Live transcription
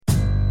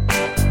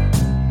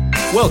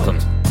Welcome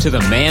to the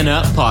Man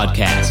Up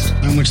Podcast.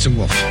 I'm Winston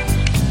Wolfe.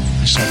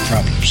 I solve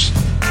problems.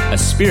 A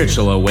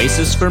spiritual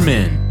oasis for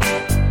men.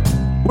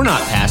 We're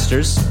not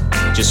pastors,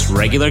 just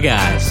regular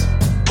guys.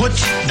 Put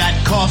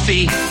that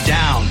coffee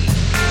down.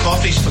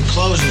 Coffee's for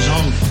closers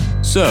only.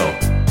 So,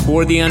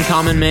 for the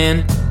uncommon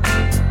man,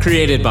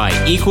 created by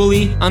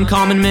equally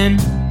uncommon men,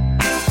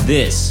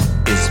 this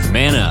is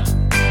Man Up.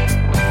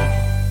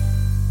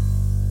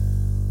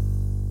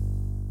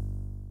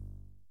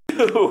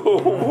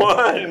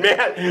 One,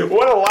 man,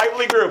 what a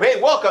lively group. Hey,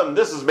 welcome.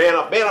 This is Man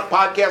Up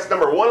Podcast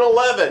number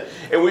 111,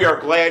 and we are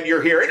glad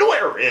you're here. And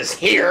where is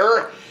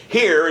here?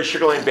 Here is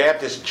Sugar Land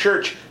Baptist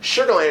Church,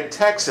 Sugar Land,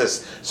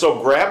 Texas.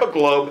 So grab a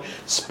globe,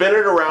 spin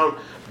it around,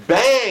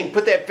 bang,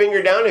 put that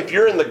finger down. If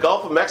you're in the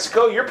Gulf of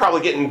Mexico, you're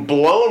probably getting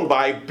blown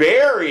by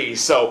Barry.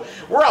 So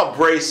we're out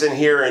bracing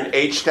here in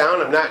H-Town.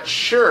 I'm not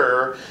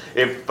sure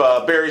if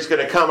Barry's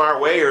going to come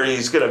our way or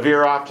he's going to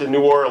veer off to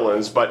New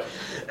Orleans, but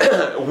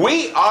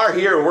we are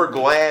here, and we're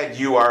glad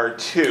you are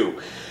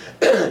too.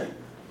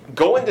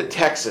 Going to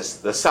Texas,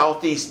 the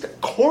southeast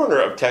corner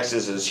of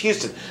Texas is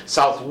Houston.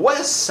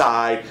 Southwest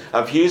side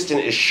of Houston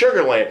is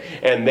Sugar Land,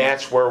 and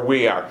that's where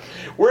we are.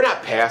 We're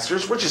not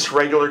pastors, we're just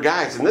regular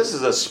guys, and this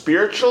is a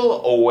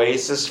spiritual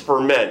oasis for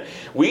men.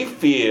 We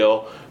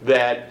feel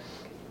that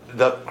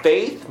the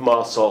faith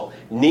muscle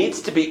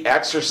needs to be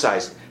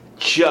exercised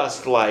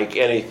just like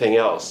anything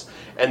else.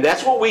 And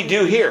that's what we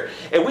do here.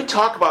 And we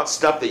talk about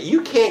stuff that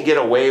you can't get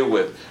away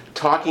with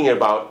talking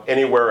about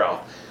anywhere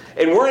else.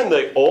 And we're in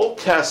the Old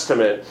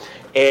Testament,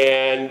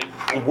 and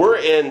we're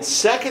in 2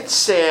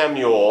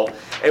 Samuel,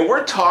 and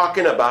we're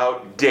talking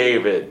about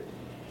David.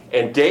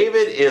 And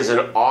David is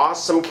an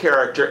awesome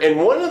character. And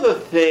one of the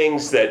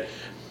things that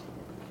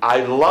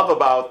I love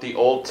about the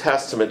Old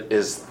Testament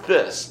is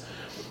this.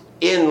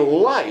 In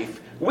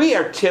life, we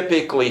are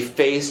typically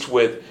faced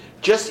with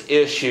just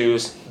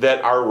issues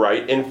that are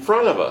right in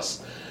front of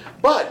us.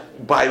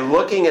 But by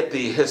looking at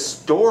the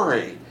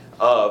history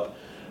of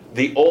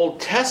the Old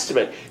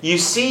Testament, you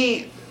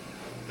see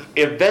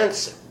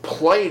events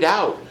played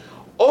out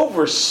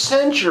over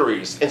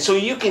centuries. And so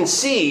you can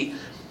see,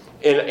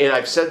 and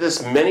I've said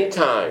this many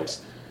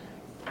times,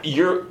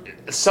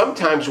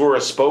 sometimes we're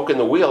a spoke in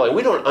the wheel and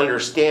we don't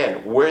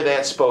understand where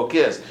that spoke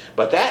is.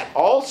 But that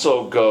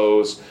also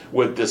goes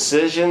with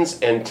decisions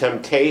and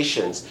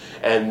temptations.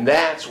 And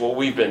that's what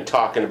we've been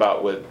talking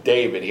about with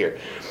David here.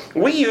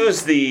 We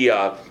use the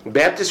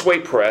Baptist Way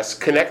Press,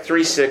 Connect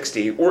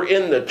 360. We're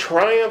in the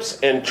Triumphs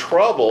and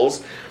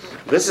Troubles.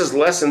 This is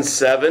Lesson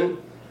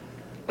 7,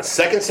 2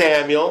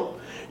 Samuel.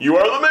 You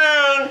are the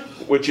man,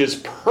 which is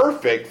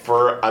perfect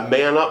for a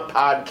Man Up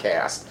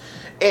podcast.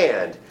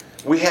 And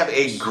we have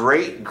a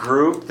great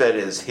group that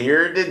is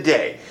here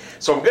today.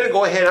 So I'm going to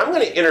go ahead and I'm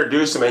going to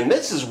introduce them. And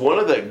this is one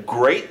of the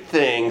great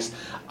things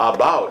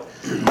about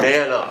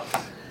Man Up.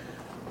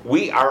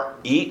 We are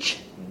each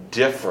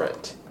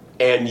different.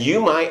 And you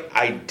might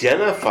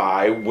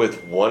identify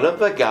with one of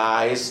the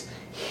guys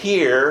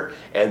here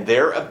and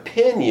their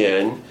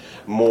opinion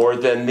more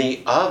than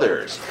the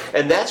others.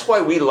 And that's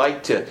why we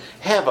like to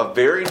have a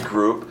varied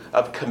group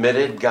of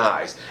committed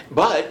guys.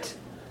 But,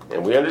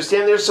 and we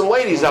understand there's some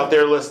ladies out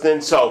there listening,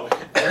 so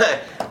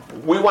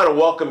we want to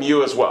welcome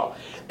you as well.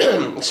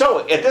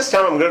 So at this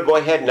time I'm going to go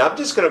ahead and I'm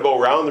just going to go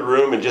around the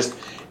room and just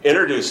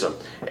introduce them.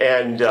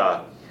 And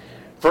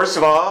first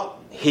of all,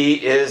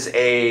 he is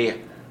a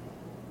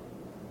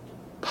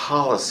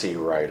policy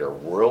writer,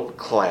 world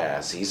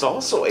class. He's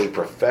also a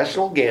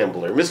professional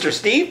gambler. Mr.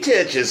 Steve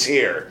Titch is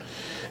here.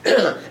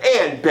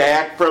 And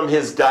back from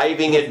his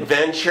diving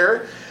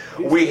adventure,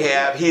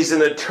 he's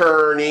an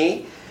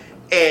attorney,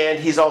 and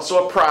he's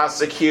also a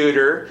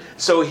prosecutor,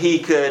 so he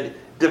could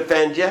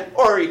defend you,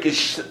 or he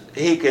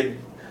could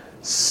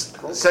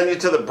send you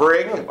to the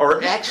brig,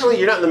 or actually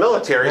you're not in the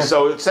military,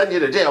 so send you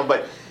to jail,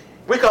 but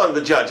we call him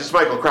the judge. It's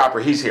Michael Cropper.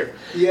 He's here.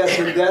 Yes,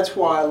 and that's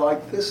why I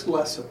like this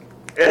lesson.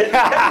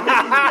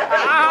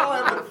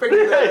 I'll have to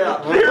figure that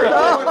out. Right.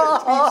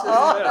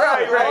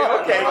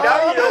 Okay.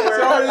 Now you know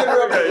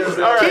where it is.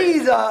 All right.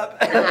 Tease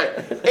up.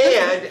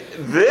 And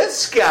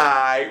this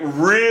guy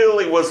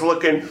really was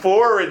looking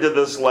forward to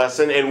this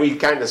lesson, and we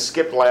kind of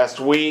skipped last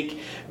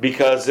week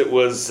because it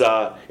was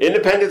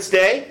Independence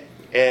Day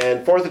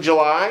and 4th of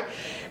July,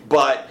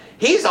 but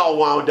he's all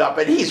wound up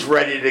and he's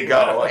ready to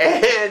go.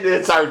 And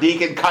it's our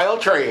deacon Kyle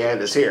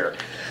Trahan is here.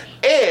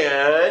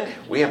 And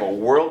we have a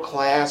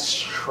world-class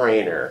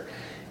trainer.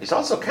 He's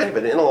also kind of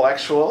an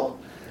intellectual.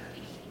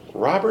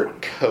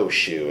 Robert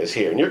Koshu is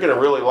here. And you're going to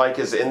really like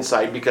his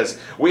insight because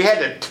we had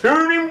to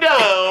tune him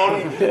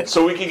down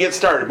so we could get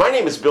started. My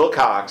name is Bill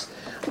Cox.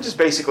 I'm just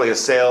basically a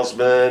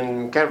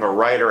salesman, kind of a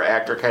writer,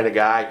 actor kind of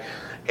guy.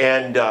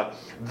 And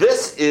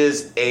this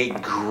is a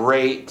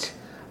great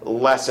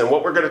lesson,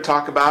 what we're going to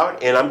talk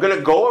about. And I'm going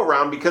to go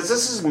around because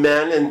this is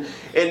men,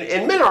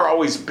 and men are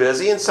always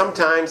busy, and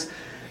sometimes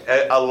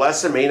a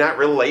lesson may not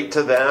relate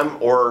to them,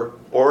 or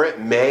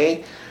it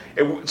may.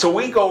 So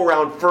we go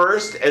around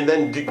first and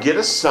then get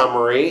a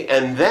summary,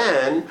 and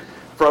then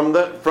from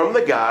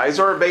the guys,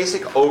 or a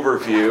basic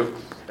overview,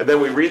 and then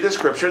we read the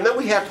scripture, and then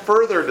we have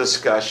further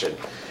discussion.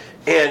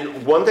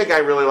 And one thing I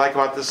really like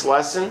about this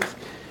lesson,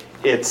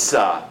 it's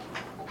how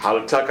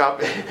to tuck up,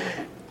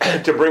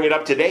 to bring it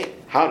up to date,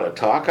 how to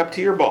talk up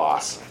to your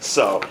boss.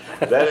 So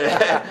that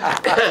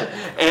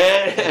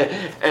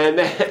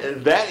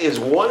is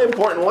one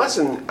important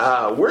lesson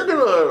we're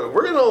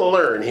gonna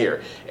learn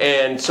here.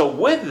 And so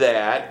with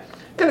that,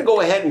 I'm gonna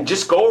go ahead and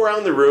just go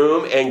around the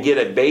room and get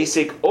a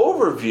basic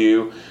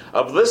overview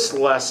of this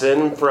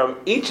lesson from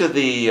each of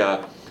the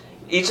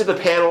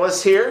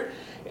panelists here,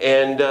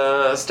 and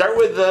start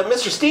with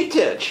Mr. Steve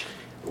Titch.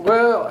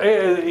 Well,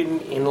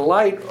 in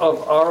light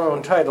of our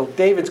own title,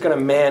 David's going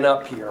to man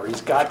up here.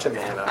 He's got to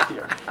man up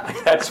here.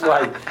 That's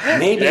why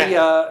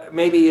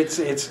maybe it's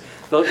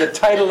the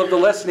title of the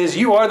lesson is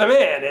 "You Are the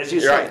Man," as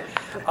you say.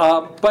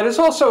 Right. But it's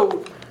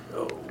also,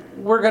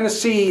 we're going to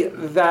see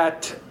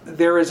that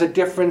there is a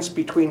difference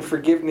between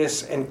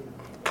forgiveness and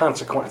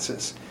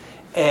consequences,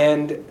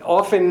 and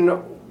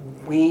often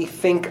we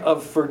think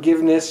of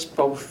forgiveness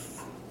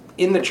both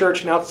in the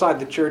church and outside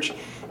the church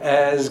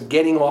as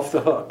getting off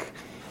the hook.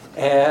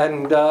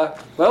 And,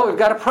 well, we've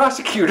got a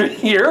prosecutor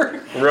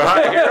here.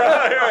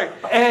 Right.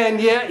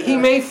 And, yeah, he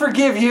may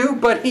forgive you,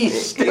 but he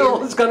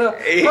still is going to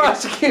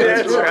prosecute.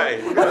 That's right.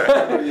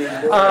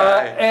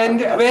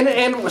 And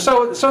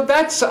so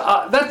that's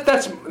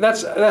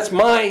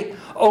my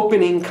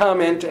opening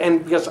comment,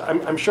 and because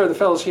I'm sure the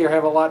fellows here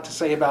have a lot to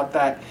say about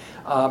that.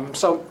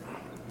 So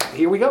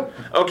here we go.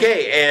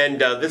 Okay,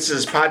 and this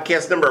is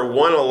podcast number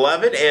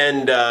 111,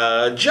 and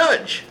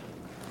Judge.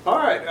 All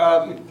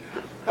right.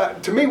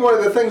 To me, one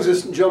of the things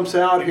that jumps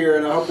out here,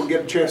 and I hope we'll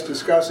get a chance to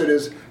discuss it,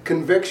 is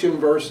conviction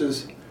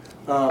versus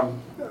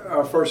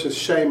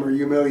shame or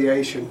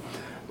humiliation.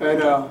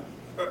 And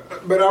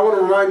but I want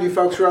to remind you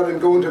folks, rather than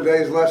go into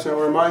today's lesson, I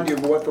want to remind you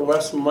of what the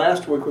lesson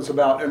last week was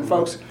about. And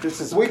folks,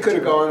 we could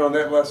have gone on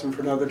that lesson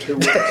for another 2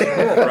 weeks.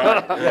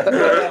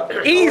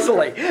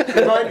 Easily.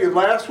 Remind you,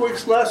 last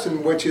week's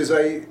lesson, which is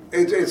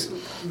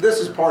this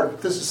is part of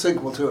it. This is a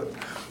sequel to it,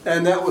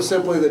 and that was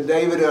simply that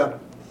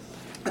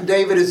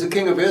David is the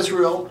king of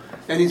Israel,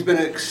 and he's been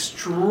an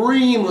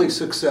extremely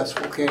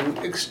successful king,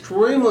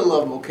 extremely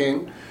lovable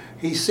king.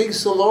 He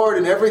seeks the Lord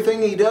in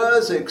everything he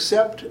does,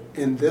 except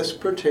in this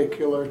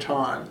particular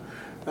time.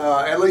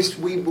 At least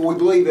we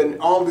believe in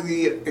all of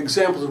the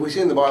examples we see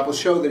in the Bible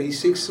show that he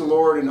seeks the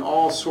Lord in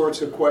all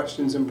sorts of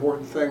questions,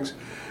 important things.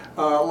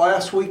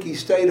 Last week he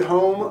stayed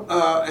home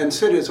and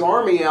sent his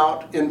army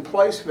out in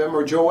place of him,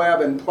 or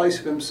Joab in place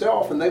of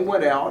himself, and they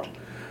went out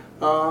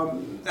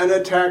and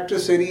attacked a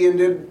city and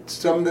did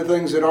some of the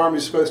things that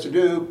armies are supposed to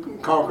do,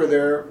 conquer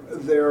their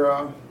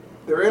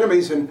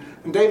enemies. And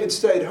David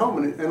stayed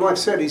home, and like I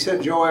said, he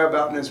sent Joab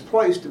out in his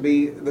place to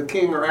be the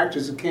king, or act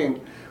as the king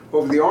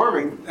over the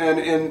army.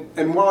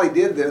 And while he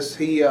did this,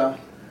 he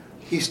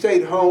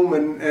stayed home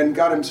and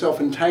got himself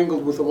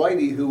entangled with a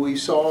lady who he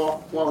saw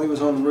while he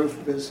was on the roof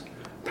of his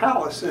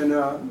palace. And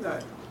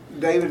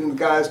David and the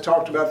guys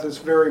talked about this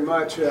very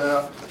much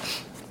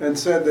and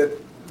said that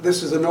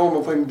this is a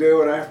normal thing to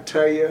do, and I have to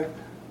tell you,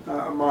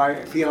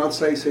 my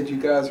fiance said, "You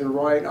guys are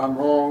right, I'm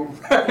wrong."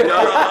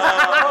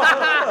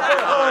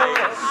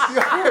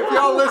 If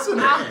y'all listen,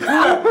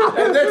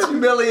 and that's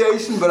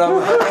humiliation, but it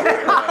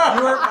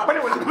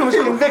was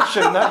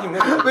conviction, not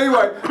humiliation.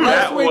 Anyway,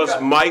 that was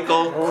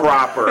Michael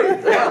Cropper.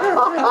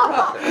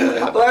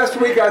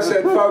 Last week I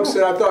said, folks,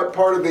 that I thought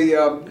part of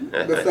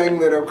the thing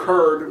that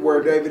occurred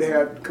where David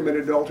had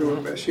committed adultery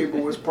with Bathsheba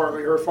was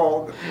partly her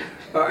fault.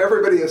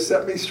 Everybody has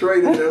set me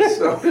straight in this,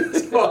 so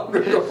I'm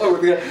going to go along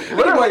with it.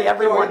 Literally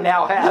everyone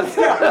now has.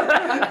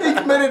 He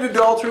committed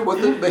adultery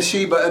with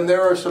Bathsheba, and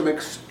there are some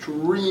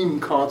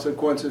extreme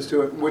consequences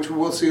to it, which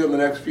we'll see in the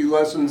next few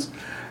lessons.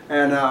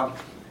 And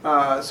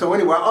so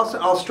anyway,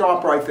 I'll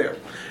stop right there.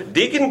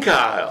 Deacon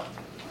Kyle.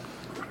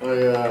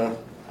 I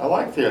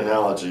like the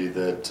analogy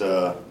that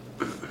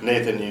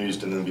Nathan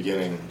used in the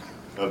beginning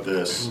of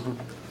this.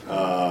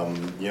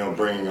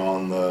 Bringing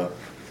on the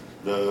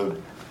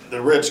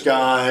rich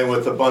guy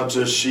with a bunch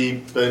of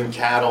sheep and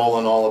cattle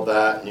and all of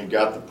that, and you've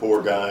got the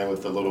poor guy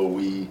with the little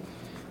wee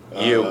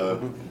you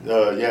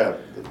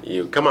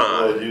come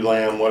on, ewe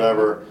lamb,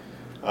 whatever,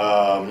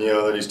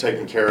 that he's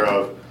taken care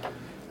of.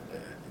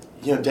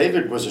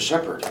 David was a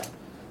shepherd.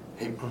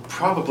 He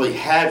probably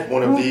had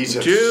one of these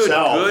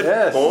himself.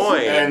 Good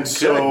point. And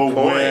so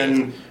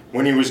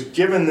when he was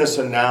given this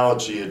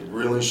analogy, it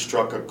really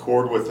struck a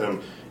chord with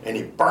him, and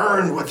he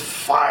burned with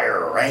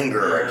fire or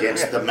anger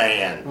against the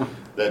man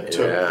that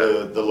took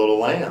the little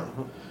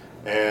lamb.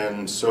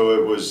 And so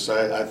it was,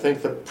 I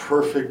think, the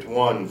perfect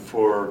one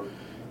for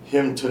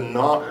him to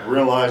not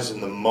realize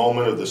in the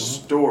moment of the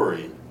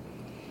story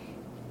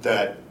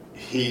that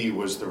he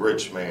was the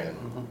rich man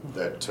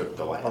that took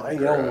the lamb. I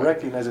don't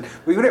recognize it.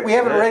 We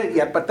haven't read it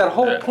yet, but that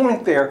whole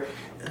point there,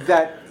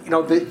 that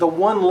the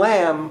one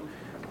lamb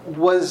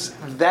was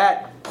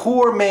that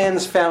poor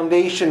man's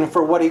foundation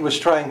for what he was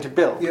trying to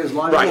build. He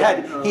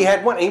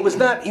had one. He was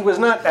not.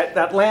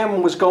 That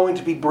lamb was going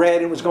to be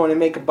bred and was going to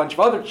make a bunch of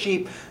other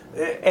sheep.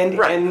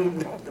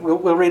 And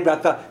we'll read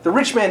about the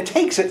rich man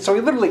takes it, so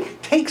he literally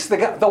takes the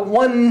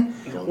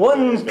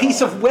one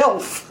piece of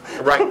wealth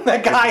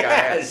that guy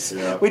has,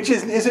 which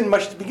isn't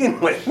much to begin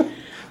with.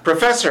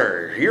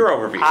 Professor, your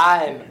overview.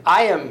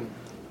 I am.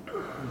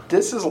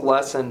 This is a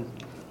lesson.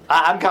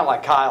 I'm kind of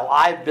like Kyle.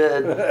 I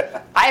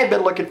have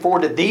been looking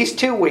forward to these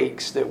 2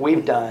 weeks that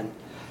we've done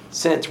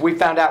since we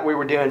found out we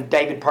were doing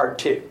David Part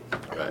 2.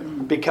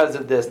 Right. Because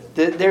of this.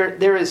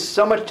 There is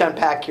so much to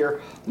unpack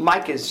here.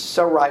 Mike is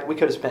so right. We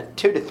could have spent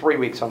 2 to 3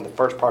 weeks on the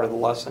first part of the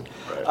lesson.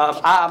 Right.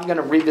 I'm going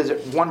to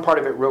revisit one part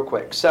of it real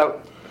quick.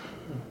 So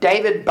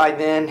David by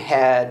then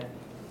had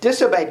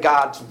disobeyed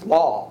God's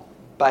law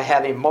by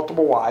having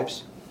multiple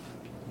wives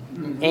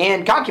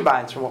and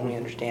concubines, from what we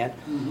understand.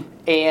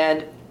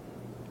 And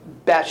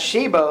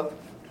Bathsheba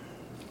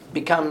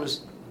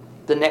becomes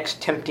the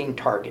next tempting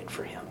target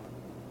for him,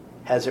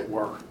 as it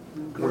were,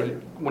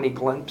 when he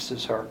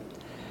glimpses her.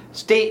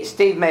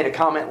 Steve made a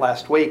comment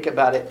last week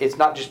about it. It's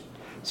not just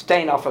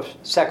staying off of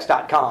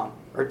sex.com,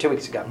 or 2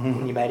 weeks ago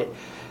when you made it.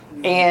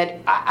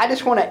 And I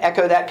just want to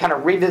echo that, kind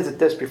of revisit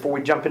this before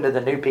we jump into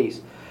the new piece.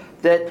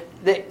 That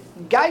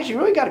guys, you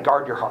really got to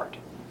guard your heart.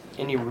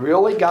 And you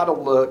really got to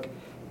look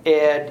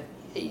at,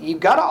 you've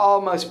got to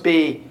almost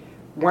be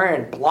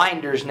wearing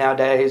blinders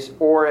nowadays,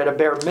 or at a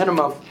bare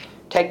minimum,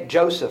 take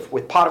Joseph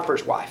with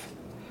Potiphar's wife,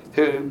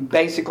 who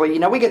basically,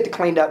 we get the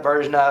cleaned up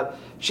version of,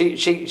 she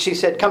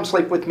said, come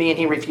sleep with me, and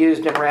he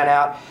refused and ran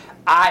out.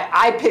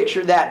 I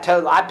picture that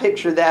totally. I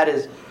picture that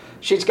as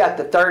she's got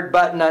the third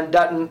button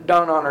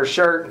undone on her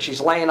shirt, and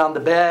she's laying on the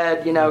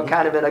bed,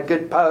 kind of in a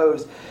good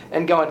pose,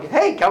 and going,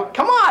 hey,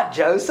 come on,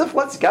 Joseph,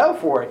 let's go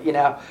for it,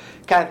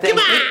 kind of thing.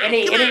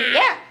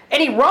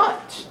 And he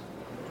runs.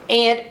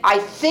 And I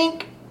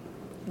think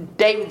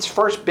David's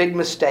first big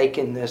mistake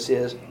in this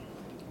is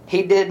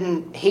he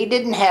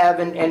didn't have,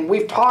 and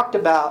we've talked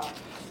about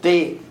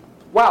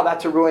wow,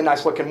 that's a really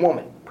nice looking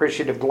woman,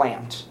 appreciative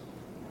glance,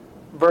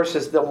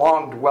 versus the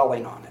long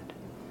dwelling on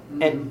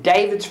it. And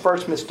David's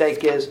first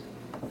mistake is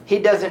he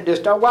doesn't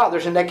just, oh wow,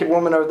 there's a naked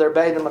woman over there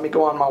bathing, let me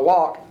go on my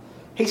walk.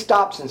 He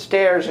stops and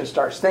stares and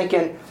starts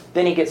thinking.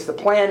 Then he gets the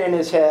plan in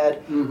his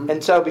head.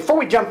 And so before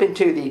we jump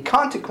into the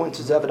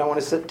consequences of it, I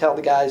want to tell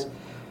the guys,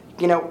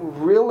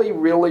 really,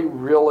 really,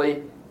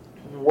 really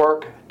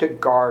work to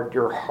guard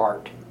your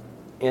heart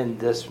in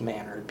this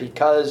manner,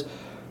 because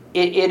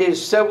it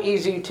is so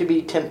easy to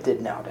be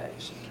tempted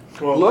nowadays.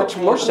 Well, look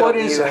what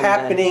is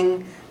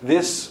happening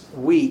this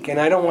week, and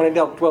I don't want to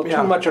dwell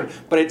too much on it,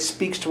 but it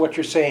speaks to what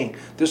you're saying.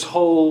 This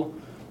whole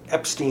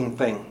Epstein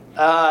thing.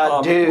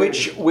 Dude.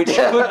 Which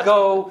could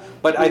go,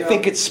 but I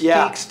think it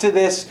speaks to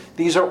this.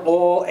 These are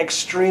all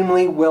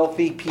extremely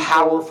wealthy people,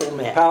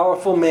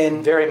 powerful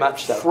men, very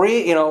much so.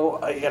 Free,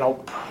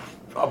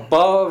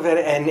 above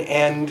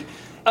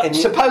and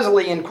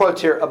supposedly, in quotes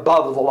here,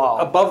 above the law.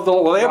 Above the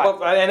law,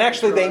 above, and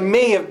actually they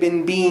may have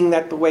been being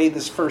that the way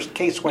this first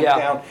case went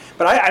down.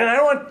 But I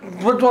don't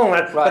want we're dwelling on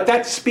that. But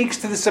that speaks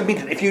to this. I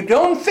mean, if you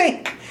don't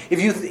think,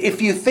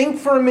 if you think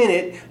for a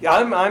minute,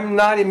 I'm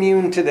not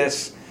immune to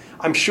this.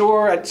 I'm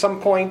sure at some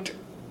point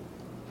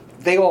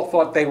they all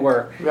thought they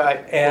were.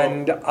 Right.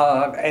 And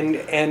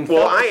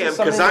well, I am,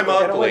 because I'm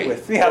ugly.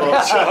 But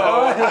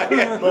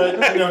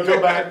go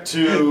back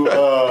to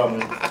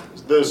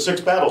the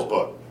Six Battles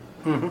book.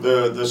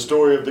 The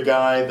story of the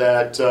guy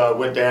that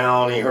went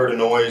down, he heard a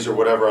noise or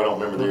whatever, I don't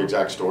remember the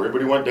exact story,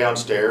 but he went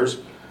downstairs,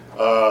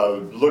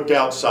 looked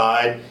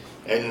outside,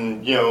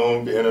 and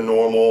in a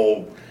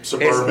normal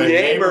suburban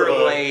neighbor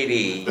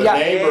lady. The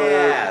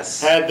neighbor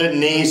had the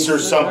niece or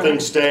something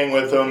staying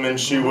with him, and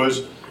she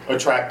was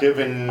attractive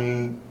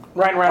and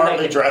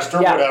partly dressed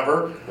or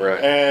whatever,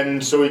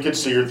 and so he could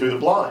see her through the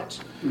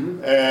blinds.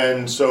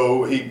 And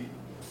so he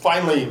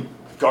finally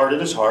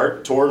guarded his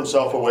heart, tore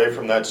himself away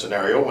from that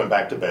scenario, went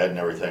back to bed and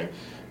everything.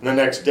 And the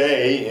next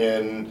day,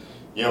 in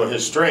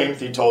his strength,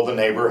 he told the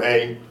neighbor,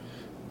 hey,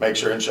 make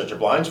sure and shut your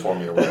blinds for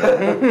me or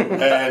whatever.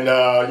 And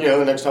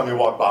the next time he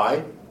walked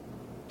by,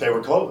 they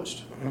were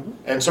closed.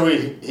 And so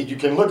you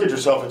can look at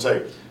yourself and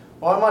say,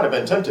 well, I might have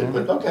been tempted,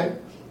 but okay.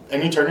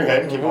 And you turn your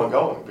head and keep on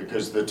going,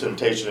 because the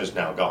temptation is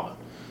now gone.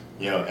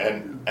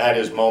 And at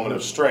his moment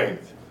of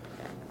strength,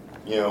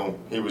 he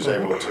was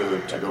able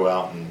to go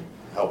out and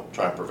help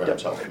try and prevent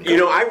himself.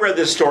 I read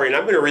this story, and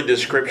I'm going to read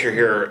this scripture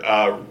here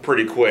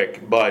pretty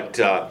quick, but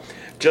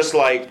just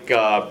like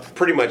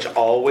pretty much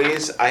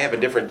always, I have a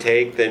different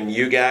take than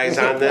you guys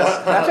on this.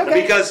 That's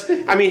okay. Because,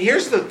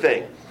 here's the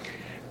thing.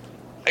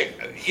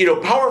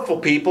 Powerful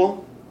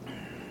people,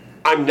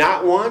 I'm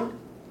not one,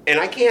 and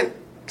I can't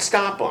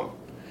stop them.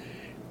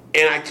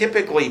 And I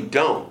typically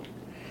don't.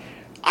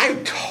 I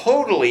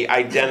totally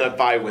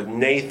identify with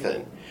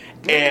Nathan,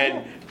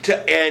 and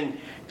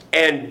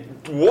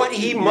what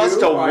he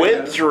must have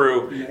went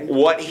through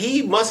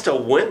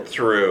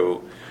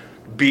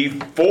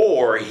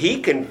before he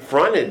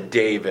confronted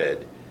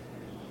David.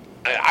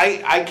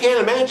 I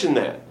can't imagine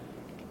that.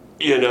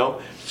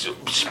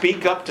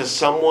 Speak up to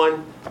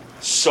someone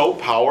so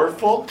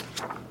powerful.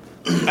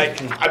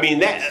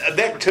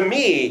 That to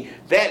me,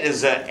 that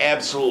is an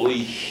absolutely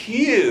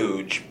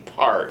huge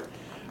part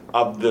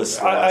of this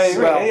I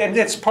lesson. agree. And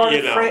it's part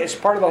of it's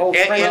part of the whole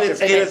And friendship.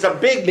 it's a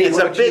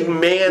big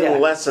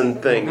man lesson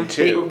thing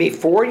too.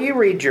 Before you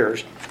read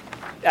yours,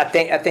 I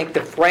think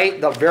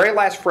the very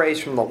last phrase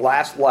from the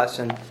last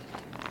lesson,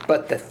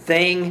 but the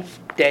thing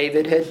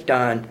David had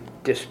done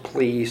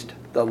displeased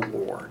the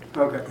Lord.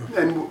 Okay.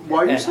 And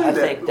while you And say I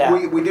think that-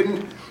 we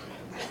didn't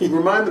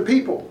remind the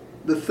people,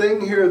 the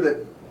thing here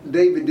that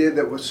David did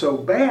that was so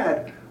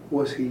bad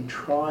was he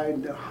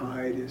tried to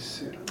hide his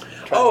sin.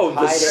 Oh,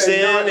 the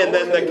sin and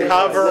then the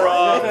cover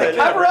up and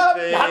Cover up,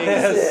 everything.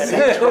 not the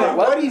sin.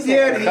 What he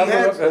did,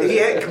 he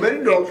had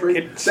committed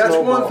adultery. That's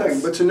one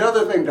thing. But it's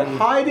another thing to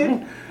hide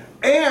it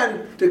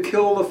and to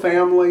kill the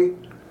family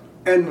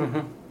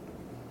and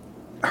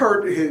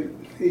hurt his.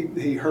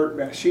 He hurt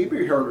Bathsheba,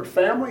 he hurt her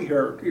family, he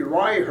hurt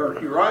Uriah, he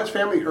hurt Uriah's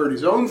family, he hurt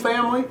his own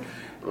family,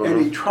 and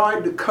he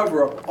tried to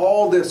cover up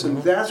all this,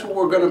 and that's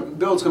what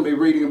Bill's going to be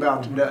reading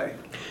about today.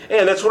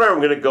 And that's what I'm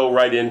going to go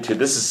right into.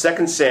 This is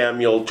 2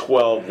 Samuel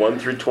 12, 1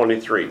 through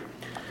 23.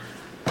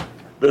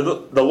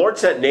 The Lord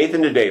sent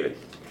Nathan to David.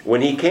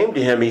 When he came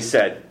to him, he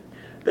said,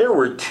 "There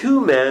were 2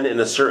 men in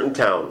a certain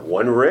town,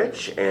 one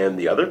rich and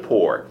the other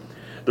poor.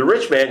 The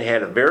rich man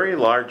had a very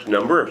large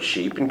number of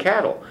sheep and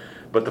cattle,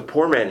 but the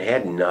poor man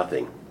had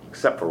nothing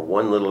except for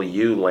one little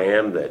ewe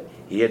lamb that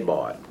he had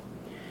bought.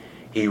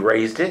 He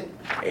raised it,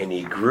 and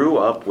he grew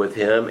up with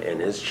him and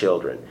his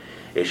children.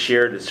 It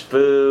shared his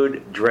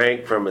food,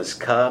 drank from his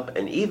cup,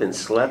 and even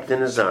slept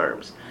in his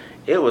arms.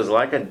 It was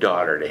like a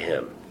daughter to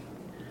him.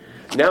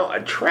 Now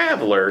a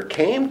traveler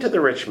came to the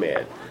rich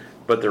man,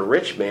 but the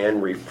rich man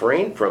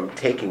refrained from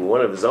taking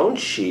one of his own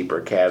sheep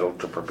or cattle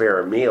to prepare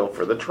a meal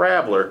for the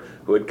traveler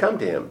who had come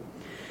to him.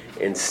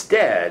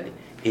 Instead,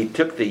 he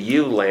took the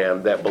ewe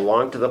lamb that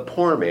belonged to the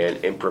poor man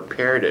and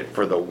prepared it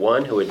for the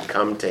one who had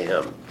come to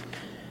him."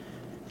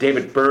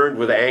 David burned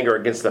with anger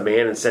against the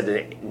man and said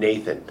to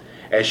Nathan,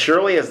 "As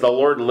surely as the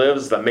Lord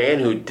lives, the man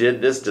who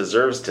did this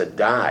deserves to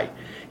die.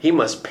 He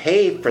must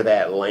pay for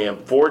that lamb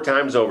 4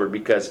 times over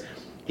because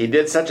he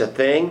did such a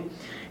thing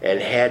and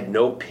had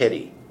no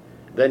pity."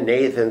 Then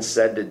Nathan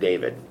said to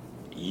David,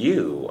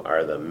 "You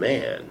are the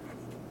man.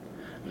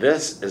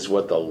 This is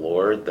what the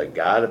Lord, the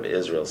God of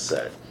Israel,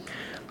 said.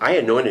 I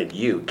anointed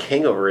you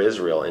king over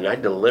Israel, and I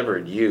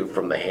delivered you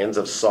from the hands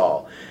of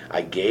Saul.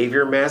 I gave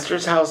your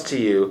master's house to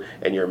you,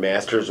 and your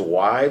master's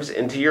wives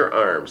into your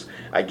arms.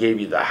 I gave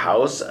you the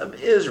house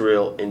of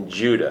Israel and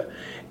Judah.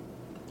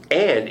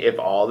 And if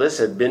all this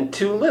had been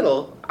too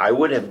little, I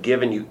would have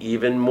given you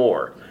even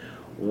more.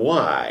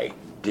 Why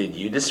did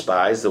you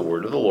despise the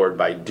word of the Lord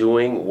by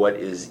doing what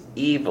is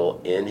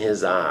evil in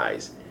his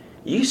eyes?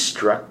 You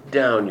struck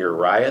down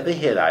Uriah the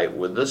Hittite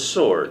with the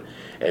sword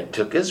and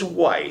took his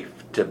wife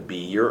to be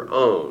your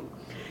own.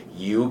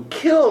 You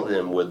killed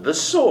him with the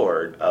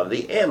sword of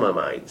the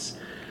Ammonites.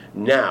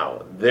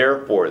 Now,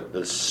 therefore,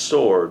 the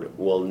sword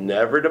will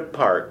never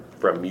depart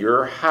from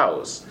your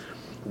house,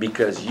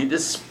 because you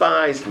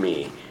despised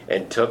me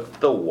and took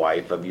the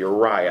wife of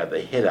Uriah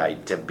the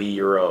Hittite to be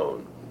your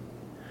own.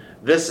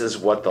 This is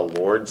what the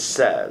Lord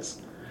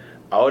says.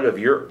 Out of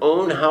your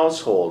own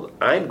household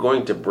I'm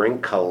going to bring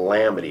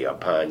calamity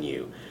upon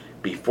you.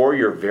 Before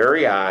your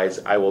very eyes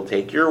I will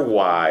take your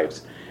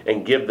wives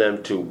and give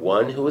them to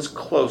one who is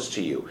close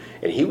to you,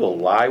 and he will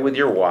lie with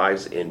your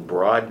wives in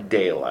broad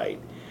daylight.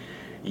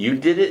 You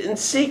did it in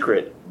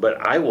secret, but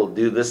I will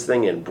do this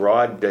thing in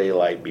broad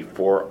daylight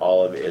before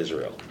all of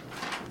Israel."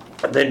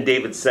 And then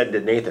David said to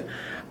Nathan,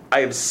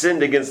 "I have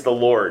sinned against the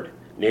Lord."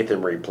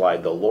 Nathan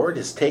replied, "The Lord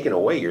has taken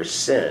away your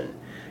sin.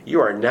 You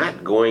are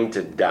not going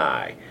to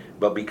die,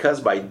 but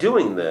because by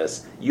doing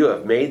this you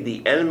have made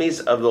the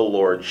enemies of the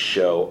Lord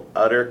show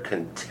utter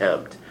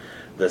contempt.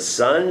 The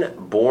son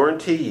born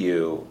to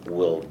you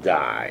will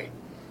die."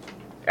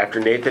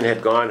 After Nathan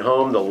had gone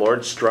home, the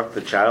Lord struck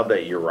the child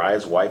that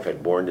Uriah's wife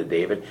had borne to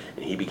David,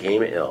 and he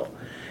became ill.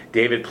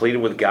 David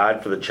pleaded with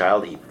God for the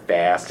child. He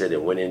fasted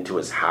and went into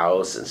his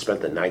house and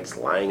spent the nights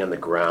lying on the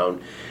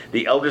ground.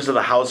 The elders of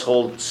the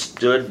household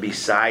stood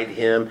beside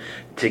him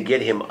to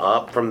get him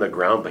up from the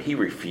ground, but he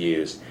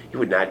refused. He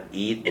would not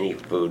eat any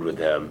food with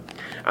them.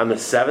 On the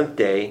 7th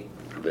day,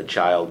 the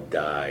child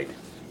died.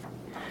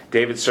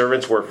 David's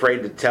servants were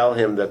afraid to tell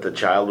him that the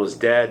child was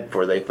dead,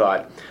 for they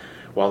thought,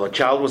 while the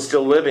child was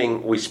still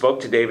living, we spoke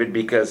to David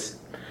because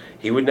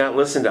he would not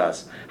listen to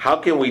us. How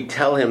can we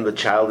tell him the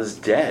child is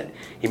dead?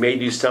 He may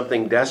do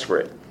something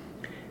desperate.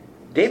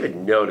 David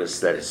noticed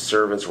that his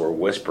servants were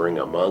whispering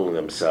among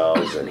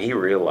themselves, and he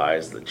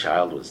realized the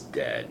child was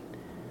dead.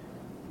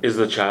 "Is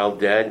the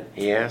child dead?"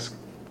 he asked.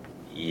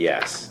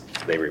 "Yes,"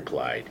 they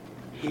replied.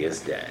 "He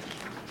is dead."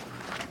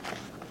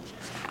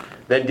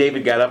 Then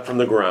David got up from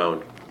the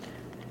ground,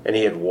 and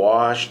he had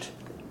washed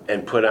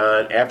and put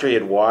on, after he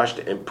had washed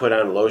and put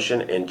on lotion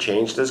and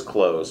changed his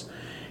clothes,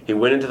 he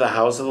went into the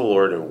house of the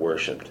Lord and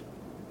worshipped.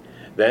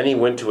 Then he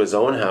went to his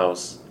own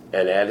house,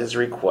 and at his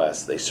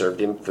request they served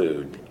him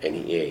food, and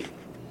he ate.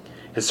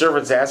 His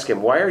servants asked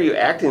him, "Why are you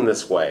acting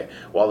this way?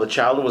 While the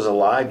child was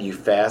alive, you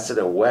fasted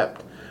and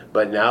wept,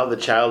 but now the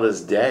child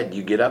is dead,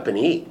 you get up and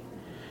eat."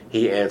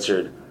 He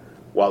answered,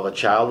 While the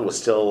child was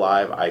still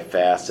alive, I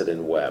fasted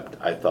and wept.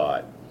 I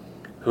thought,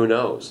 who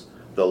knows?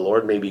 The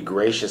Lord may be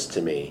gracious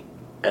to me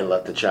and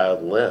let the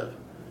child live.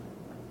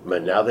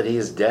 But now that he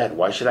is dead,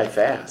 why should I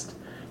fast?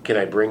 Can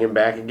I bring him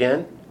back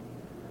again?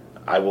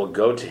 I will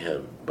go to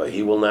him, but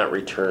he will not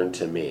return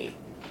to me.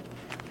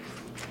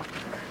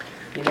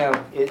 You know,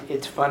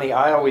 it's funny.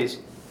 I'm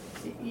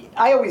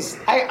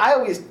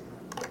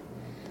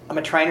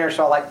a trainer,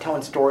 so I like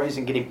telling stories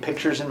and getting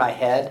pictures in my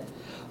head.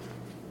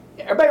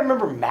 Everybody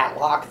remember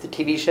Matlock, the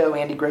TV show,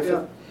 Andy Griffith?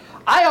 Yeah.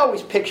 I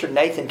always picture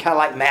Nathan kind of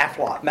like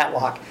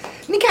Matlock.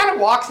 And he kind of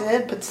walks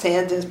in, puts his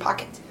hands in his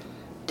pockets.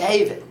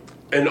 David.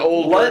 An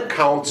older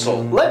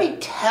counsel. Let me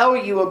tell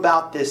you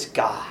about this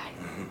guy.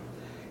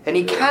 And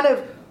he kind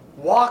of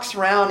walks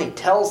around, he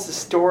tells the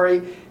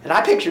story. And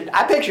I picture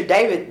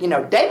David,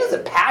 David's a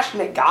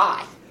passionate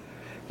guy.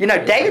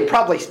 David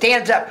probably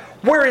stands up.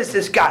 Where is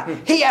this guy?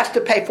 He has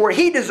to pay for it.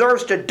 He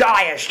deserves to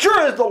die as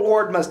sure as the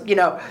Lord must,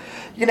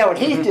 and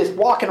he's just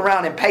walking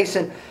around and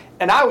pacing.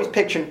 And I always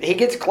picture, he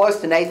gets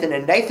close to Nathan,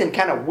 and Nathan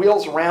kind of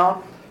wheels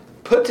around,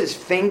 puts his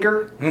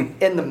finger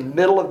in the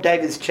middle of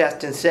David's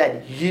chest and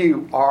said,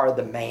 "You are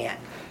the man,"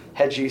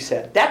 as you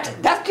said. That's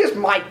just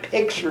my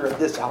picture of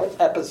this whole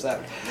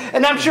episode.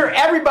 And I'm sure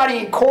everybody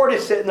in court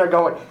is sitting there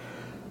going,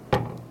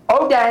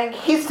 "Oh dang,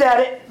 he said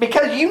it,"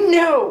 because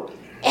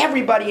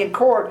everybody in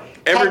court.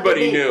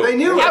 Everybody knew. They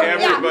knew.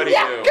 Everybody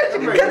knew.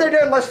 Because they're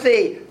doing, let's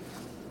see.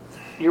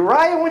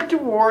 Uriah went to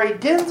war. He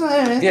did.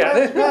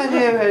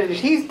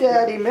 He's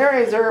dead. He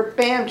marries her.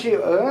 Bam.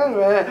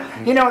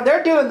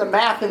 They're doing the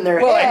math in their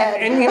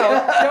head.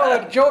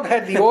 And Job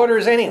had the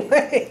orders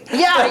anyway.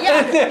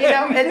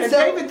 And so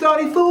David thought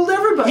he fooled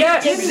everybody.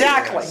 Yes,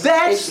 exactly.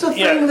 That's the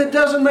thing that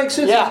doesn't make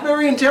sense. Yeah. It's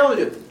very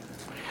intelligent.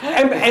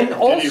 And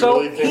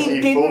also, did he really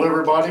think he fooled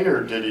everybody,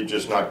 or did he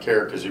just not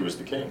care because he was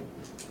the king?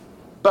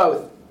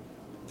 Both.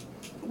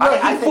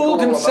 He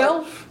fooled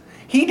himself.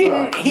 He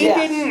didn't. He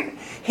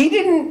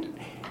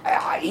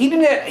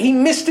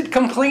missed it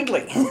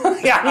completely.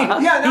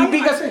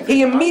 Because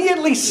he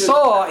immediately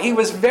saw. He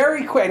was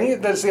very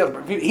quick. That's the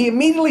other. He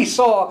immediately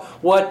saw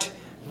what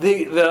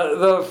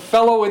the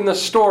fellow in the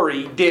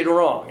story did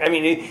wrong. I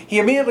mean, he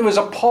immediately was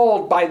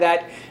appalled by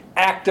that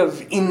act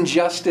of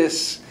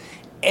injustice.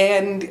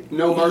 And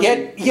no mercy.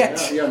 And he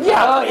was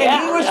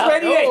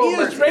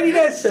ready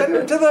to send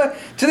him to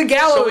the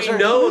gallows.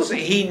 So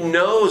he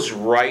knows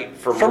right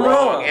from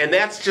wrong, and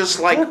that's just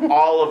like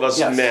all of us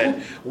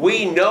men.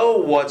 We know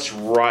what's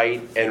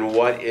right and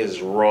what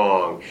is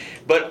wrong.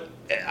 But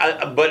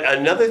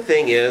another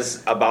thing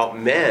is about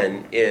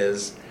men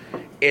is,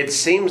 it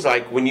seems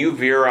like when you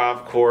veer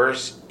off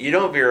course, you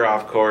don't veer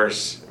off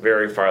course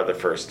very far the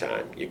first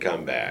time. You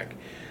come back.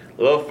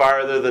 A little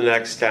farther the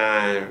next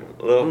time,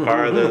 a little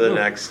farther the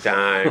next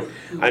time,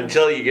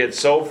 until you get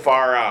so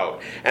far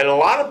out. And a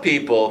lot of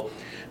people,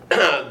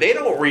 they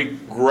don't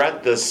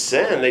regret the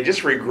sin, they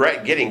just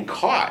regret getting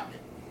caught.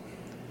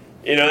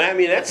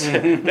 That's a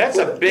big man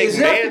time. Is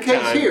that the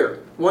case here?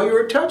 While you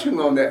were touching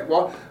on that,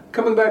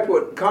 coming back to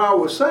what Kyle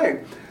was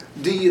saying,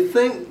 do you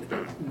think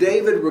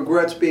David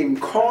regrets being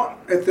caught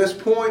at this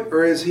point,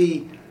 or is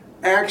he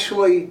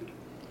actually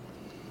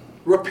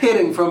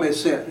repenting from his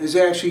sin? Is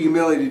actually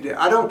humiliated?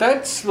 I think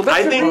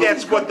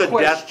that's what the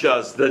death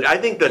does. I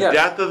think the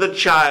death of the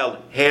child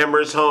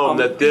hammers home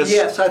that this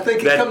was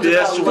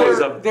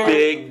a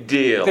big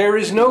deal. There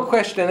is no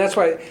question, and that's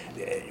why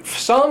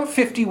Psalm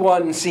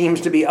 51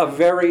 seems to be a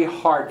very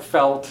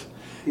heartfelt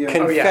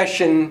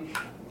confession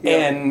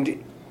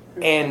and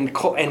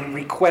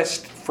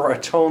request for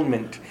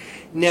atonement.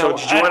 Now, so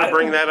did you want to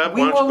bring that up?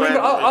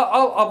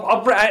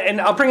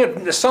 I'll bring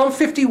it. Psalm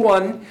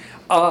 51.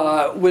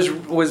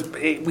 Was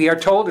we are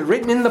told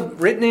written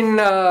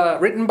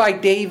by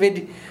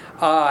David.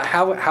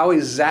 How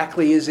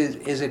exactly is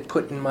it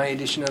put in my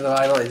edition of the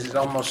Bible? Is it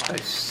almost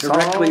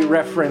directly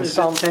referenced?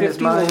 Psalm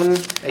 51,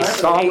 a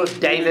Psalm of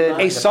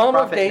David. A Psalm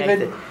of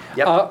David.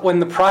 Yep.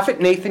 When the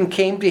prophet Nathan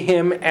came to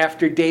him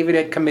after David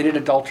had committed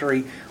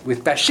adultery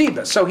with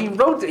Bathsheba. So he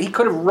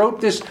could have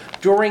wrote this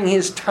during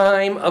his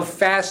time of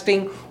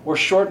fasting or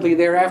shortly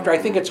thereafter. I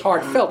think it's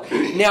heartfelt.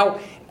 Now.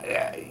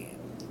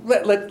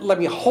 Let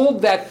me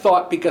hold that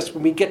thought, because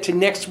when we get to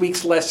next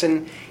week's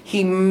lesson,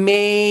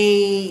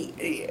 it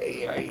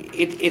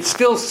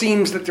still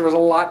seems that there was a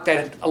lot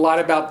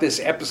about this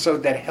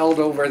episode that held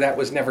over, that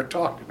was never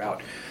talked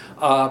about.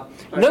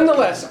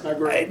 Nonetheless,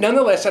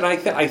 and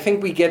I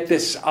think we get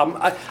this.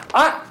 I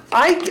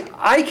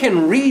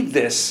can read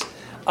this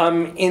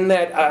in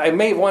that I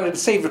may have wanted to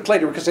save it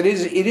later, because it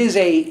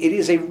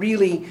is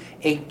really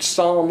a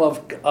psalm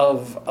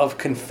of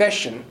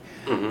confession.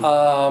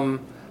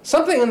 Mm-hmm.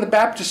 Something in the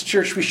Baptist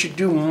Church we should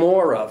do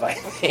more of, I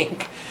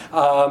think.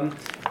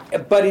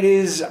 But it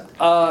is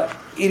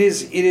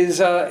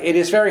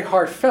very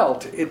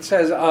heartfelt. It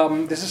says,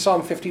 this is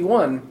Psalm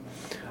 51.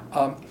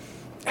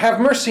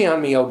 Have mercy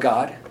on me, O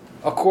God,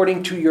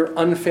 according to your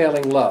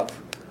unfailing love.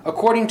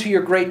 According to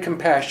your great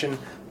compassion,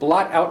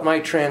 blot out my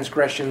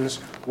transgressions,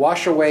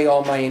 wash away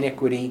all my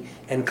iniquity,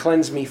 and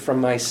cleanse me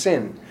from my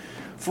sin.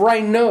 For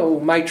I know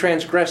my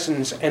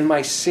transgressions and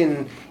my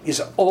sin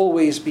is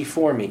always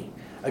before me.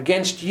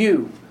 Against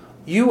you,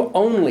 you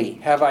only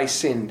have I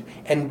sinned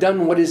and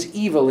done what is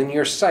evil in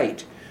your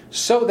sight,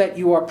 so that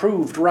you are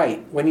proved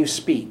right when you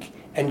speak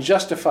and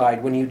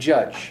justified when you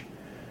judge.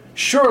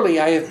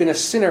 Surely I have been a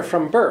sinner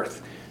from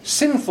birth,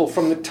 sinful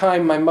from the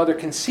time my mother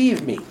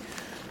conceived me.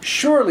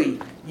 Surely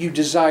you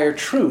desire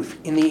truth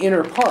in the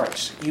inner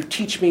parts. You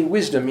teach me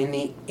wisdom in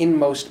the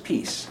inmost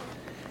peace.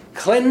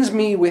 Cleanse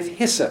me with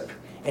hyssop,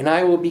 and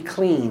I will be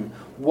clean.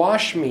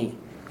 Wash me,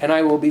 and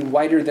I will be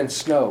whiter than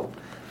snow.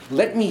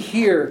 Let me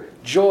hear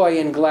joy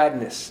and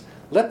gladness.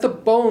 Let the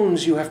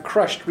bones you have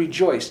crushed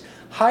rejoice.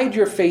 Hide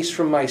your face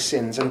from my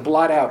sins and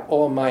blot out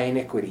all my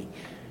iniquity.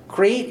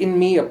 Create in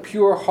me a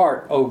pure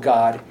heart, O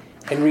God,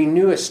 and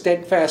renew a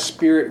steadfast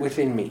spirit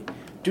within me.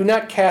 Do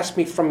not cast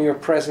me from your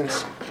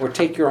presence or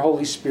take your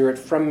Holy Spirit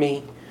from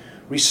me.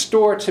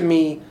 Restore to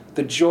me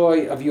the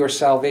joy of your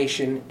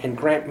salvation and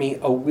grant me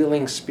a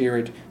willing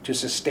spirit to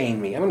sustain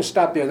me. I'm going to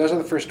stop there. Those are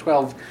the first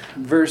 12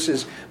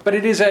 verses. But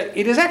it is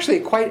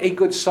actually quite a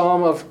good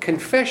psalm of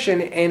confession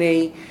and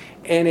a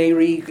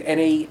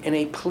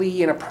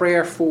plea and a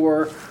prayer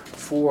for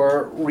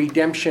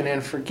redemption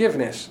and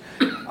forgiveness,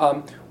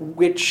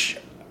 which,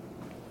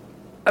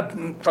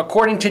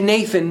 according to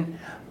Nathan,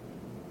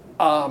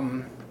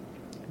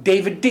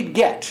 David did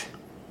get.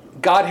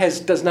 God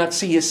does not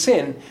see his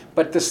sin,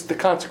 but the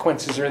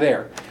consequences are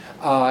there,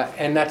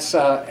 and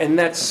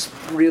that's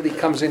really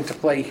comes into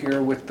play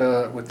here with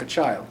the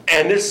child.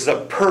 And this is a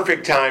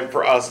perfect time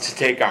for us to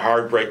take a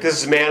hard break.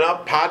 This is Man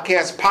Up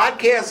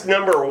podcast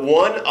number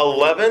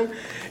 111.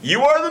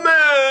 You are the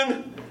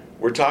man.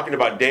 We're talking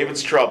about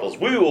David's troubles.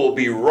 We will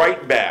be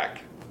right back.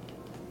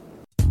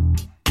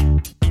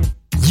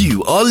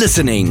 You are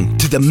listening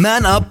to the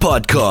Man Up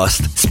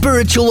Podcast,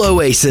 spiritual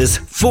oasis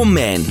for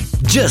men.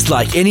 Just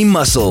like any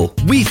muscle,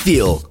 we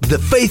feel the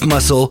faith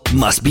muscle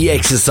must be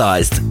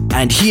exercised.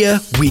 And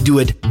here we do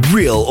it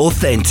real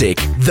authentic,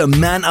 the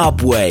Man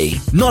Up way.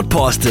 Not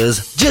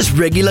pastors, just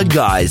regular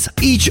guys,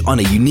 each on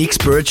a unique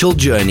spiritual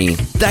journey.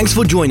 Thanks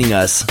for joining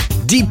us.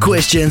 Deep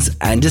questions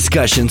and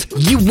discussions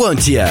you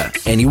won't hear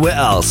anywhere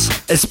else,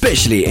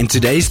 especially in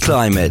today's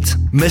climate.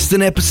 Missed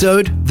an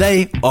episode?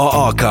 They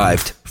are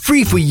archived,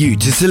 free for you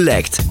to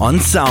select on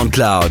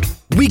SoundCloud.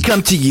 We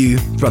come to you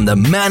from the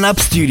Man Up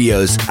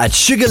Studios at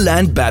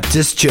Sugarland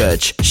Baptist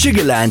Church,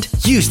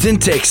 Sugarland, Houston,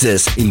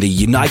 Texas, in the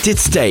United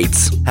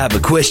States. Have a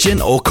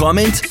question or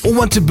comment, or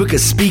want to book a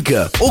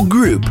speaker or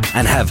group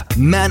and have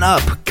Man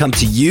Up come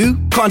to you?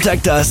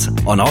 Contact us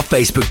on our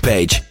Facebook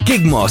page,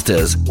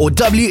 Gigmasters, or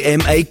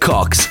WMA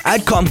Cox at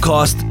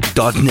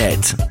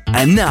Comcast.net.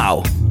 And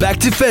now, back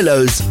to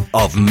fellows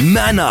of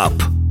Man Up.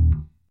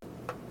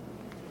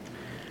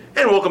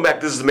 And welcome back.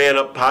 This is the Man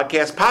Up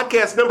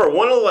podcast number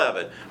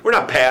 111. We're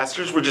not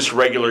pastors, we're just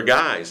regular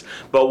guys.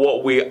 But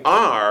what we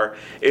are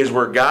is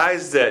we're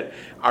guys that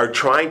are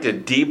trying to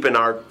deepen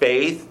our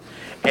faith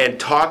and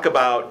talk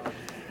about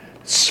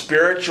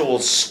spiritual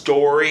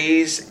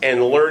stories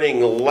and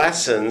learning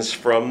lessons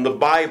from the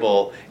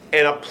Bible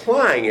and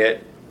applying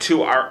it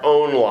to our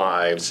own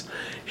lives.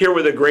 Here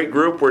with a great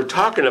group, we're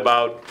talking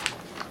about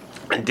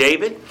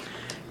David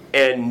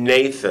and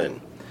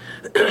Nathan.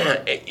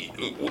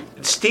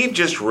 Steve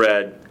just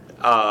read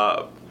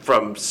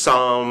from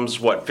Psalms,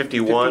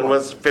 51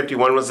 was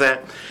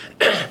that?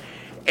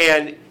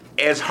 And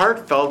as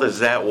heartfelt as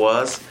that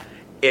was,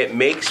 it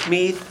makes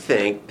me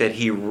think that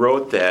he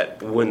wrote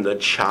that when the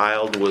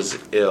child was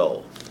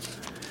ill.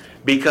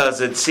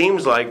 Because it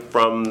seems like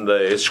from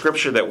the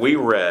scripture that we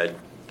read,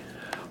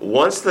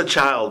 once the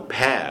child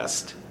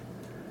passed,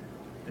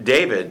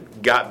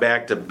 David got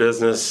back to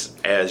business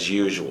as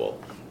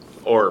usual,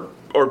 or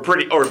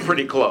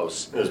pretty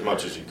close. As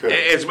much as he could.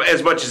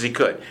 As much as he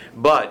could.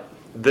 But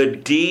the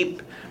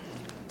deep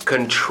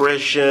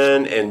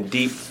contrition and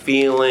deep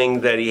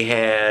feeling that he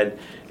had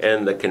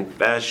and the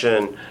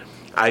confession,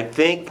 I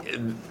think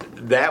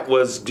that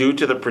was due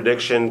to the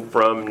prediction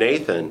from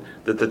Nathan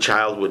that the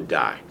child would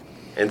die.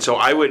 And so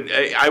I would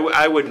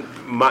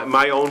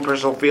my own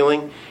personal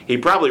feeling, he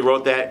probably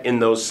wrote that in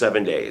those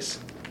 7 days.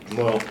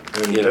 Well,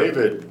 and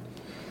David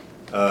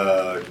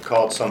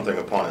called something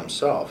upon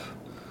himself.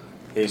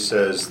 He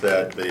says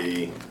that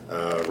the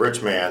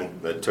rich man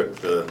that took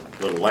the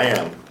little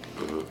lamb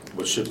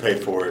should pay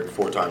for it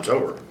 4 times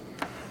over.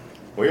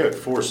 We had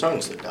 4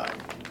 sons that died.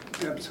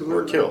 Absolutely.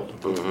 Were killed.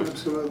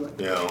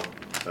 Absolutely. You know,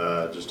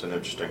 just an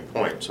interesting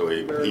point. So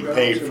he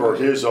paid for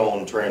his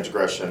own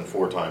transgression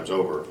 4 times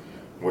over,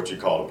 which he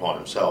called upon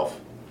himself.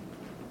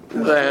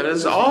 That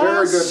is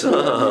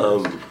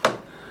awesome.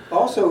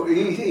 Also,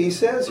 he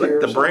says here,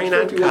 the brain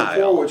on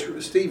Kyle, which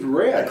Steve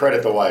read. I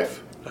credit the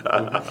wife.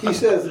 He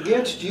says,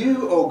 against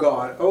you, O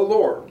God, O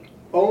Lord,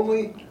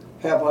 only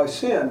have I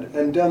sinned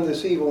and done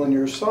this evil in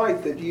your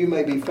sight, that you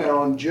may be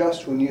found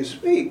just when you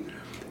speak.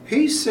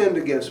 He sinned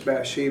against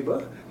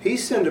Bathsheba. He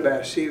sinned to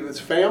Bathsheba's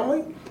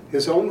family,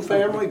 his own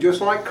family,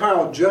 just like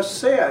Kyle just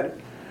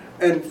said.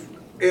 And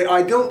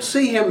I don't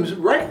see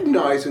him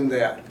recognizing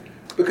that.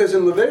 Because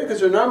in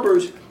Leviticus or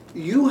Numbers,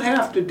 You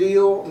have to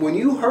deal, when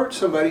you hurt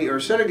somebody or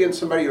sin against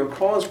somebody or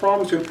cause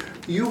problems to them,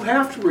 you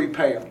have to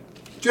repay them.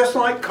 Just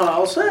like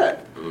Kyle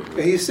said.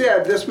 He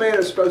said, this man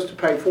is supposed to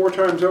pay 4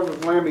 times over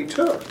the lamb he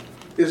took.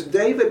 Is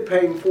David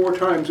paying 4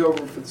 times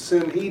over for the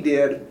sin he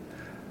did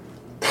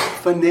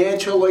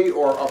financially,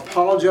 or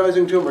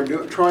apologizing to him,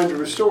 or trying to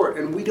restore it?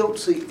 And we don't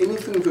see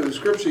anything through the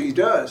scripture he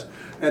does.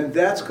 And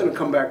that's going to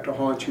come back to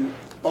haunt you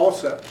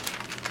also.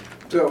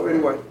 So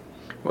anyway.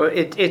 Well,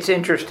 it's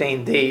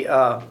interesting.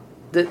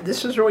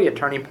 This is really a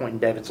turning point in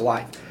David's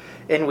life.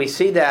 And we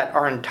see that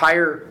our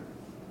entire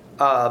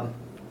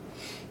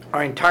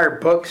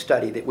book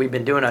study that we've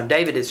been doing on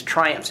David is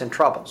triumphs and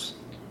troubles.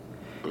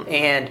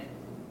 And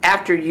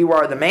after you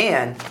are the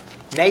man,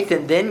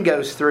 Nathan then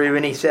goes through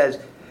and he says,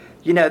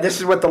 this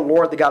is what the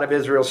Lord, the God of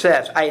Israel,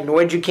 says. I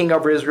anointed you king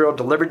over Israel,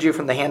 delivered you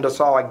from the hand of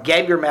Saul. I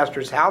gave your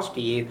master's house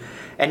to you,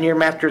 and your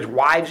master's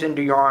wives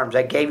into your arms.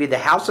 I gave you the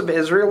house of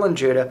Israel and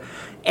Judah.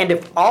 And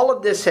if all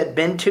of this had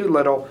been too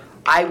little,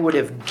 I would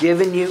have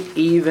given you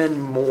even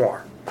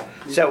more.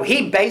 So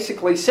he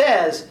basically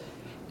says,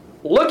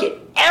 look at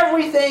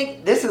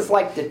everything. This is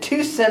like the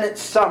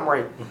 2-sentence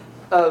summary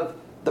of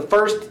the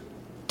first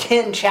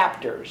 10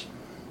 chapters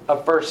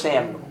of 1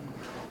 Samuel.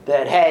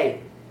 That,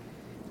 hey,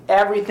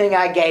 everything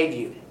I gave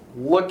you.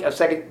 Look at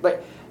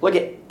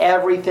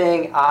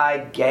everything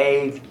I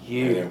gave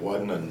you. And it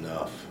wasn't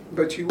enough.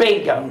 But you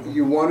Bingo.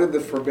 You wanted the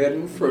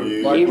forbidden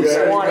fruit.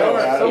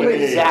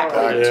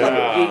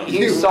 Exactly.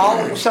 You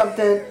saw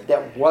something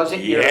that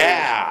wasn't yours.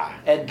 Yeah,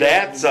 and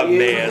that's a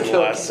man took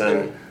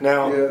lesson.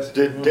 Now, Yes.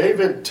 did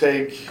David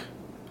take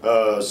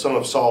some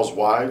of Saul's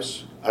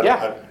wives?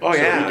 Yeah.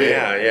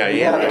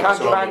 Yeah. The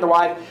concubine, the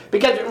wife.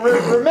 Because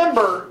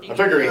remember, I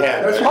figure he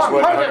had.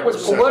 part of it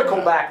was political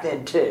back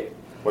then too.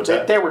 What's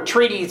that? There were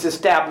treaties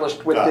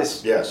established with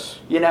this. Yes.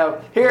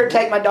 Here,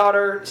 take my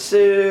daughter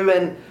Sue,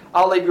 and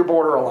I'll leave your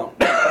border alone.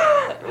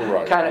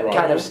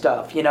 kind of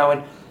stuff,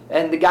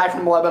 And the guy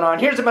from Lebanon,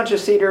 here's a bunch of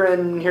cedar,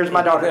 and here's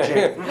my daughter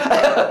June.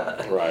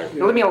 Right.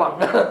 Leave me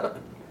alone.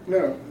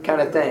 No.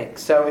 Kind of thing.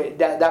 So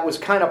that was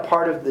kind of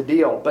part of the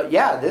deal. But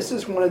yeah, this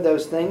is one of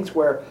those things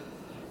where,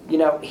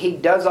 he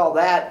does all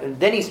that, and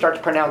then he starts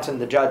pronouncing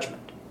the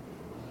judgment.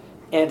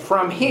 And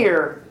from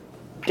here,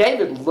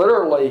 David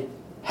literally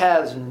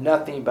has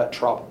nothing but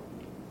trouble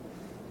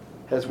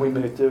as we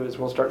move through, as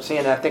we'll start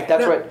seeing. I think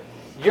that's what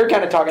you're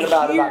kind of talking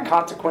about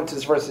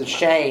consequences versus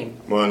shame.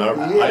 Well, no,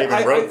 I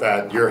even wrote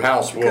that. Your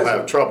house will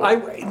have trouble. I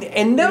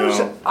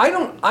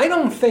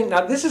don't think,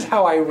 now this is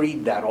how I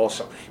read that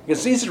also,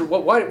 because these are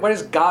what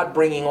is God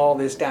bringing all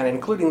this down,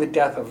 including the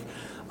death of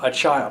a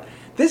child.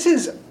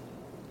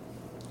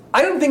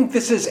 I don't think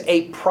this is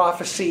a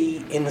prophecy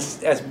in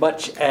as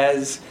much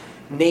as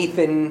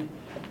Nathan,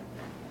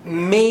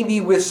 maybe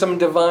with some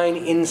divine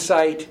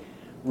insight,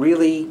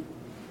 really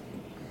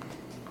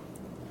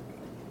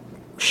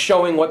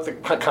showing what the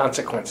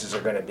consequences are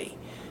going to be,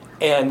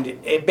 and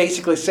it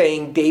basically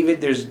saying,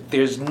 David,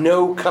 there's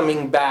no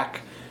coming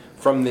back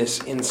from this.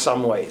 In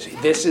some ways,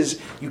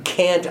 you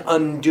can't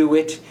undo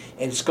it,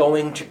 and it's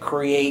going to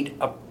create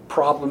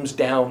problems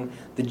down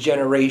the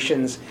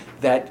generations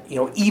that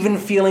even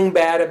feeling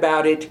bad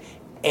about it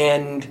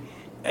and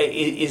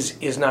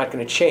is not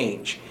going to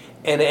change,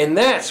 and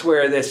that's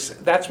where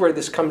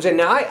this comes in.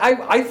 Now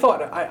I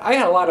thought I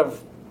had a lot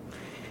of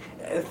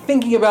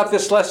thinking about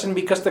this lesson,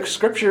 because the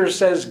scripture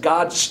says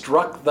God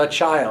struck the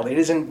child. It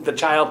isn't the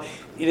child.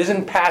 It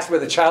isn't past where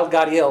the child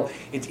got ill.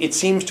 It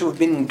seems to have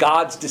been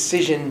God's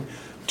decision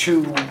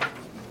to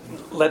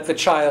let the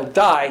child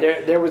die.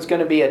 There was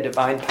going to be a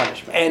divine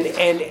punishment.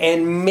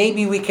 And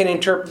maybe we can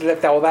interpret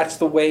it that, well, that's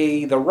the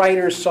way the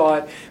writers saw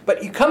it.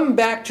 But you come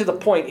back to the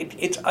point.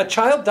 It's a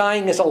child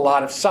dying is a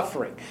lot of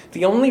suffering.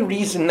 The only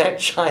reason that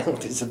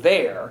child is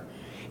there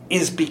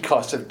is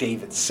because of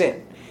David's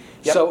sin.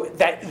 Yep. So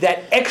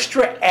that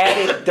extra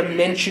added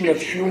dimension of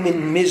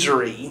human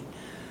misery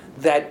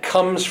that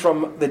comes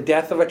from the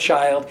death of a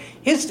child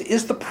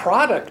is the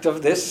product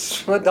of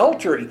this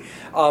adultery,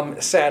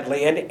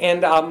 sadly.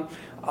 And I'd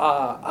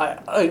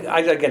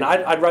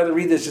rather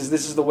read this as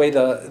this is the way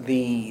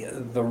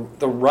the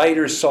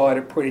writers saw it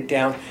or put it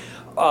down.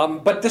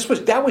 But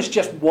that was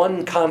just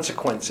one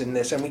consequence in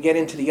this, and we get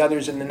into the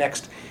others in the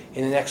next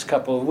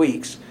couple of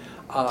weeks.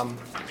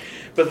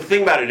 But the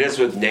thing about it is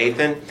with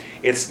Nathan,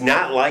 it's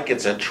not like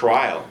it's a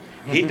trial.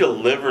 He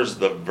delivers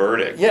the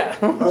verdict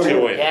to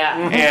him.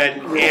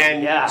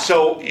 Yeah.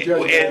 So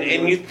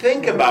you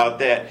think about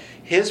that,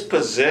 his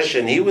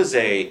position, he was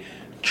a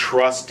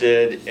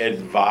trusted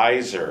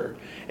advisor.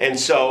 And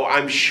so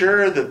I'm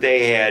sure that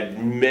they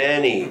had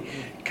many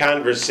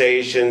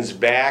conversations,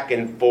 back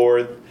and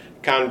forth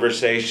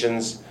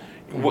conversations.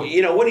 What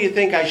do you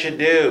think I should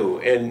do?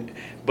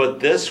 But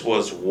this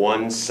was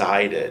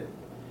one-sided,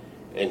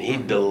 and he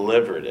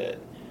delivered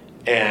it.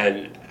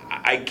 And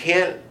I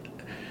can't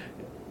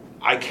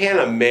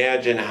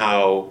imagine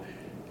how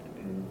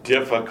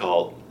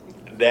difficult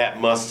that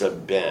must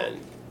have been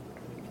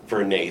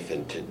for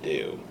Nathan to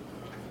do.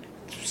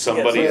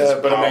 somebody Yes,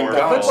 is But I mean,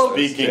 God's powerful.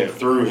 speaking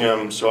through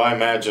him, so I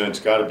imagine it's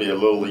got to be a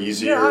little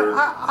easier.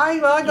 I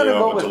got to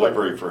go with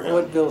delivery for him.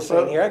 what Bill's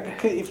saying here.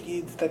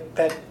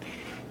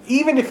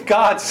 Even if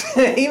God's,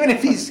 even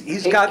if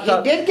he's got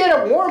he did get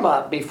a warm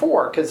up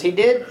before, because he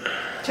did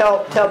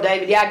tell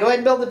David, yeah, go ahead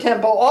and build the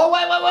temple. Oh,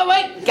 wait,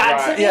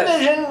 God sent me a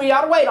vision. We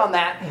ought to wait on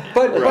that.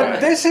 But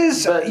this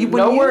is But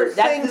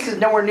this is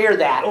nowhere near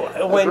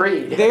that. when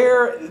Agreed.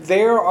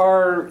 there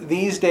are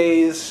these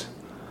days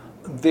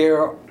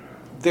there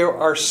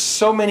are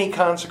so many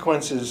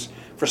consequences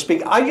for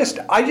speaking. I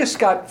just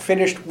got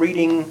finished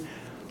reading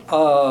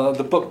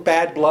the book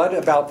Bad Blood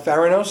about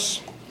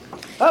Theranos.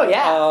 Oh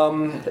yeah.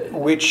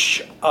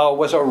 Which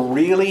was a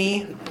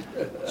really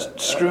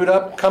screwed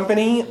up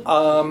company.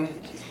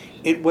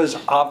 It was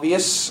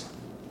obvious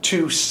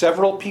to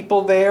several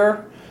people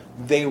there.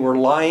 They were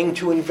lying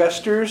to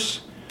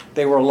investors.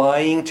 They were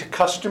lying to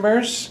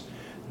customers.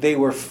 They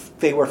were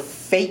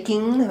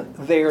faking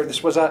their.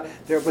 It was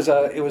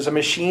a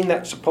machine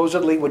that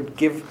supposedly would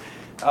give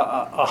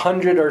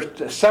 100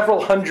 or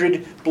several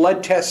hundred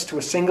blood tests to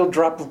a single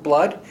drop of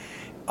blood,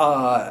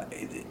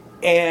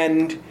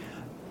 and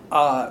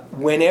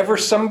whenever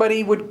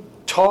somebody would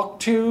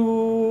talk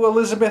to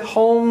Elizabeth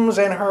Holmes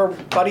and her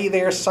buddy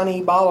there,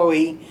 Sonny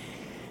Baloy,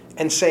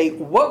 and say,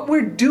 what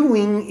we're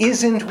doing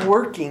isn't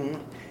working,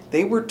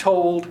 they were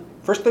told,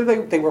 first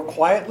they were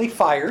quietly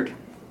fired,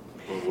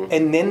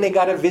 and then they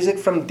got a visit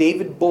from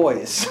David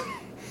Boies,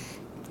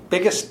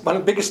 one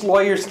of the biggest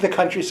lawyers in the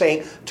country,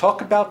 saying,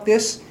 talk about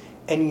this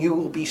and you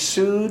will be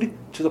sued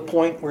to the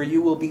point where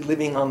you will be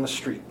living on the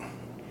street.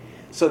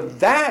 So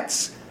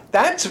that's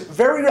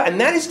very, and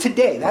that is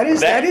today. That is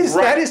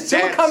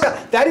Silicon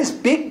Valley. That is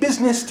big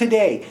business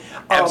today.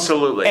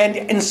 Absolutely.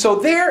 And so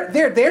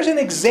there's an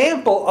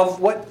example of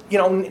what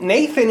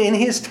Nathan in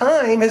his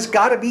time has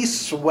got to be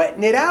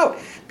sweating it out,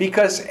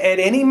 because at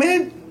any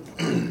minute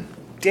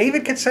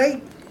David could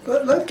say,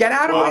 get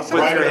out of my sight.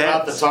 Right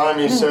about the time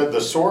he said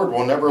the sword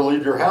will never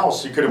leave your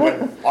house, he could have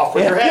went off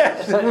with your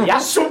head.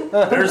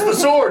 There's the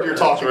sword you're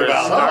talking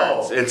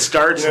about. It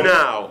starts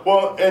now.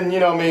 Well, and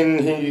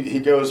he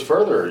goes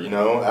further.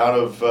 Out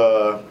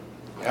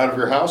of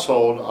your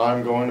household,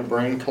 I'm going to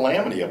bring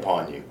calamity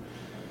upon you.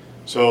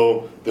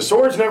 So the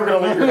sword's never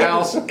going to leave your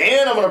house, and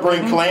I'm going to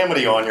bring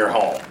calamity on your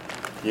home.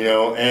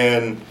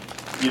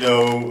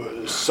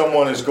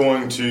 Someone is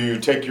going to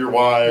take your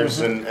wives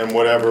and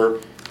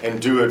whatever, and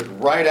do it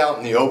right out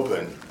in the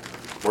open,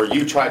 where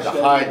you tried to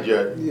hide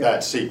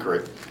that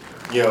secret.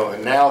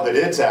 And now that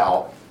it's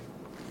out,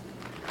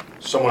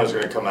 someone is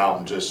going to come out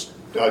and just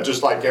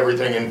like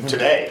everything in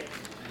today.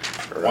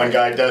 One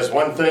guy does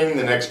one thing,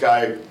 the next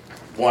guy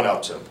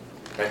one-ups him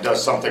and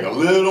does something a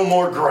little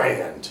more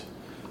grand.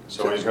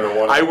 So he's going to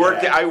one-up I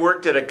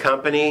worked at a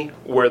company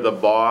where the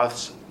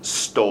boss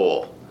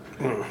stole,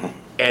 and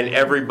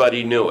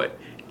everybody knew it.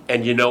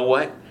 And you know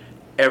what?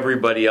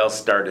 Everybody else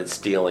started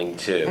stealing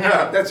too.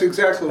 Yeah, that's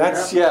exactly what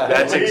happened.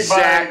 That's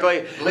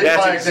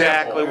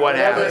exactly what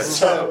happened.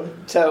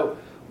 So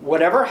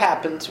whatever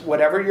happens,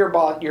 whatever your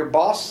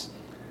boss,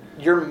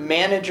 your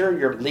manager,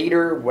 your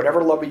leader,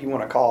 whatever level you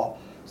want to call,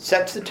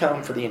 sets the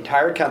tone for the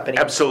entire company.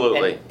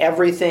 Absolutely. And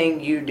everything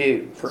you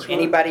do for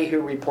anybody who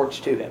reports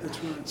to him.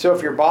 So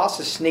if your boss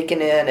is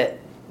sneaking in at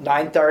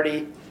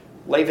 9:30,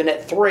 leaving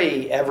at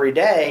 3 every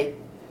day,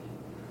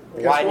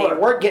 why ain't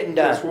work getting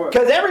done?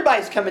 Because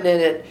everybody's coming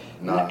in at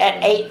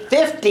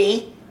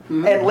 8:50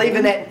 and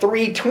leaving at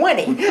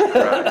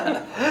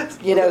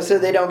 3:20. So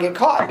they don't get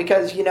caught.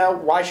 Because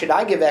why should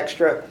I give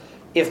extra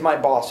if my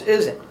boss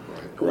isn't?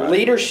 Right.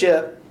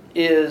 Leadership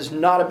is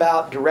not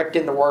about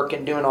directing the work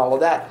and doing all of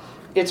that.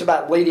 It's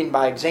about leading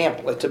by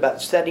example. It's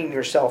about setting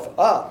yourself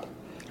up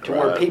to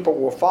where people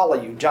will follow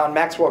you. John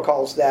Maxwell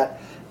calls that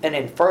an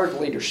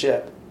inferred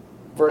leadership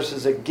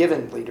versus a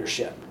given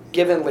leadership.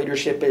 Given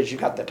leadership is you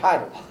got the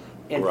title.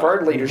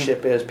 Inferred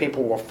leadership is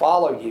people will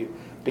follow you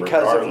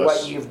because of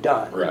what you've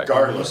done.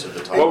 Regardless of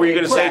the title. What were you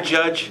going to say,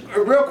 Judge?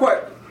 Real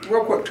quick.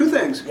 2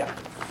 things. Yeah.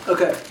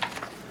 Okay.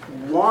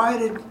 Why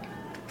did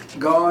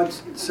God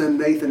send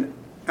Nathan?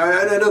 In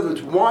other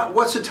words,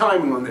 what's the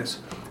timing on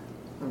this?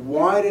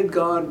 Why did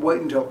God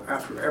wait until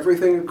after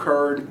everything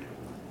occurred?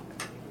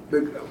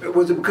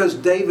 Was it because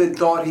David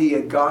thought he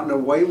had gotten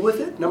away with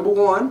it, number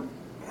one?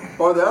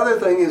 Or the other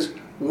thing is,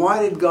 why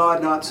did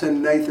God not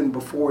send Nathan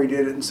before he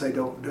did it and say,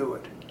 don't do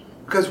it?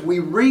 Because we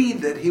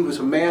read that he was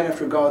a man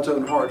after God's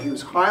own heart. He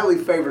was highly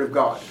favored of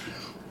God.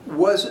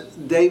 Was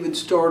David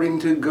starting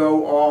to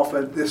go off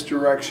at this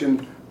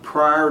direction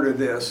prior to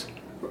this?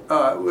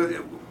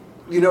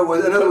 In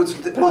other words,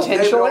 was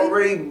David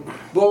already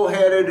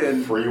bullheaded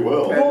and free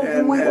will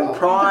and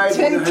pride?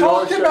 And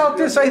talked about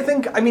this. I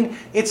think. I mean,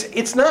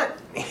 it's not.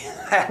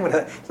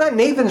 It's not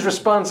Nathan's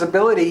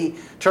responsibility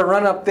to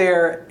run up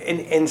there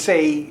and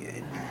say.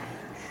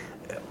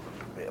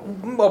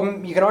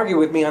 Well, you can argue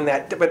with me on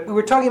that, but we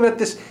were talking about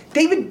this.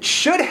 David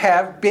should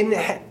have been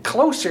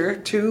closer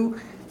to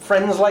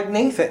friends like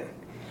Nathan.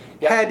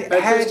 Had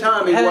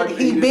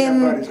he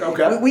been,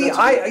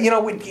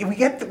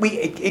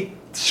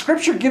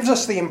 Scripture gives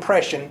us the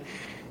impression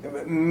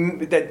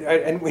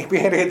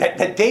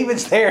that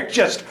David's there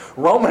just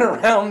roaming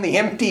around the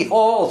empty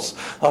halls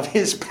of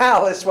his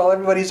palace while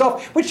everybody's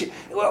off. Which,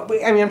 well,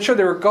 I mean, I'm sure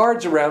there were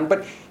guards around,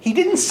 but he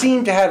didn't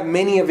seem to have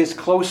many of his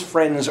close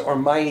friends or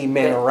mighty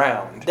men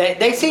around.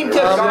 They seem to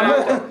have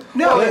gone.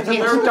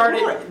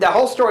 The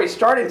whole story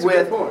started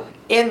with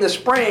in the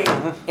spring,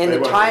 in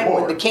the time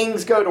when the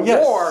kings go to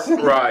war.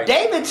 Right.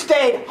 David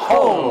stayed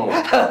home.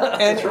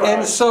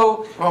 And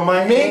so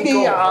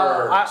maybe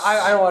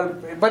I don't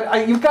want,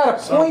 but you've got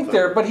a point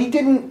there. But he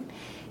didn't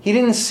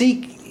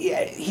seek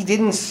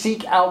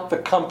out the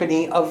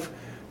company of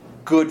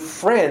good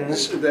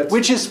friends,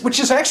 which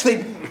is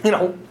actually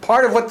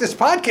part of what this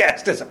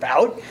podcast is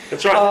about.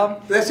 That's right.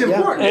 That's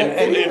important.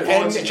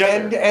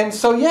 And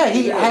so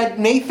he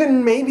had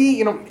Nathan.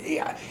 Maybe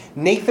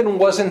Nathan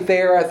wasn't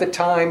there at the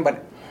time,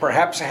 but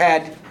perhaps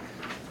had.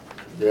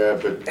 Yeah,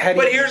 but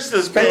here's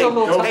the thing.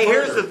 Hey,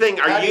 here's the thing.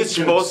 Are you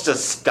supposed to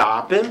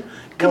stop him?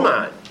 Come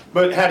on.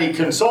 But had he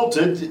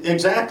consulted,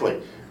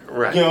 exactly.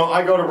 Right.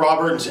 I go to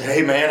Robert and say,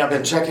 "Hey, man, I've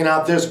been checking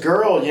out this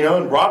girl."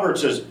 And Robert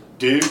says,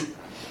 "Dude,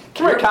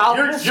 come here, Kyle.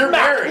 You're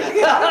married.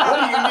 What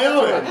are you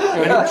doing?"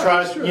 And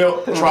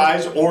he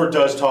tries or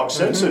does talk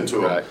sense into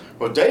him. Right.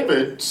 Well,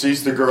 David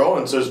sees the girl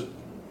and says,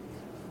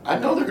 "I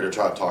know they're going to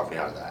try to talk me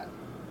out of that."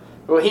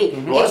 Well,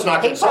 let's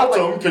not consult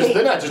him because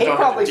then I just don't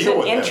have to deal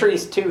with him. He probably sent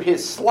entries to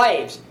his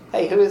slaves.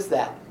 Hey, who is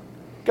that?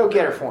 Go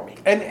get her for me.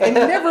 And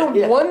never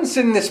once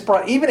in this,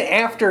 even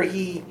after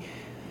he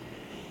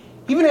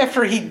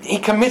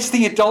commits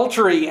the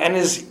adultery and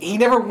he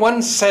never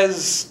once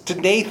says to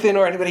Nathan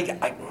or anybody,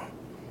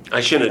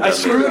 I shouldn't have done I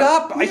screwed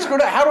up.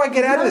 How do I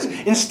get out of this?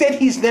 Instead,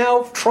 he's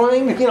now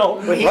trying,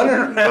 running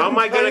around. How am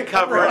I going to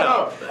cover it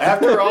up?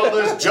 After all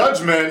this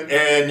judgment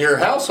and your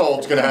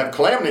household's going to have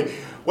calamity.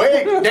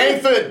 Wait,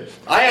 Nathan,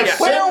 I have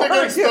sinned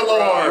against the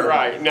Lord.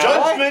 Right. Now,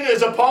 judgment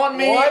is upon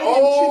me.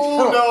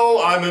 Oh,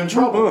 no, I'm in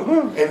trouble.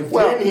 And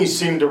then he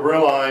seemed to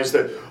realize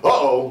that,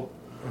 now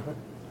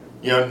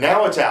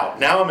it's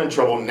out. Now I'm in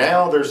trouble.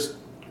 Now there's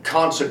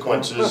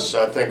consequences,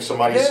 I think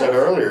somebody said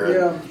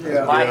earlier.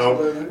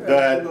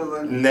 That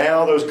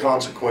now those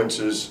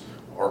consequences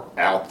are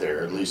out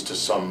there, at least to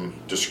some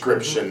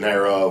description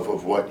thereof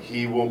of what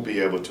he will be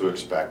able to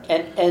expect.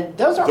 And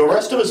those are the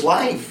rest of his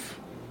life.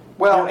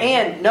 Well,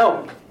 and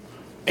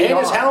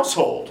his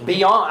household.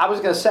 Beyond, I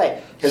was going to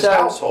say. His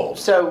household.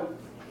 So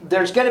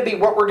there's going to be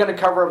what we're going to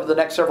cover over the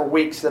next several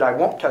weeks that I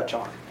won't touch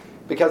on,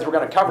 because we're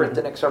going to cover it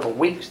the next several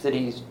weeks that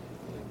he's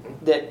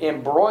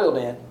embroiled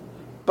in.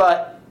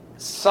 But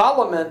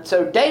Solomon,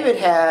 so David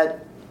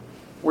had,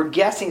 we're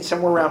guessing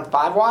somewhere around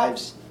 5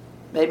 wives,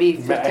 maybe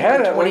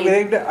 15 to 20,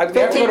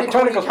 15 to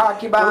 20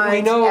 concubines.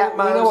 We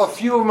know a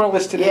few of them are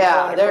listed.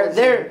 Yeah,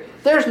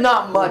 there's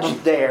not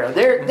much there.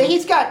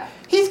 He's got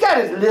his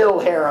little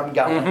harem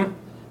going. Mm-hmm.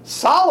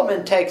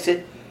 Solomon takes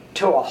it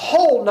to a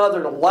whole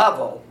nother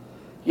level,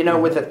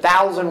 with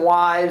 1,000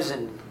 wives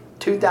and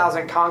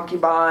 2,000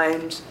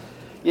 concubines.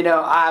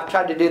 I've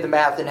tried to do the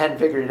math and hadn't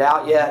figured it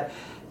out yet,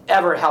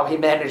 ever how he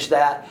managed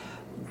that.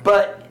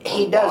 But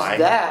he does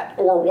that,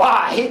 or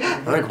why?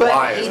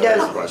 But he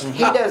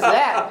does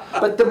that.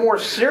 But the more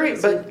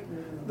serious,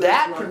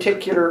 that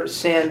particular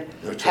sin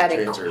had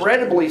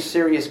incredibly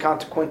serious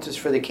consequences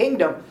for the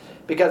kingdom,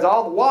 because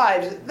all the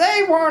wives,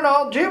 they weren't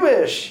all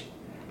Jewish.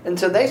 And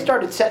so they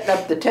started setting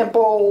up the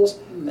temples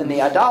and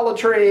the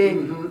idolatry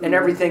and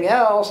everything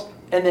else.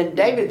 And then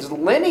David's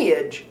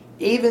lineage,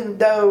 even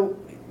though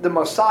the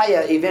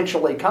Messiah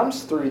eventually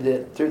comes through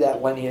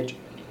that lineage,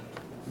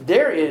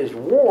 there is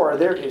war,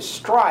 there is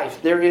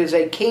strife, there is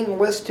a king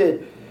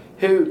listed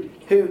who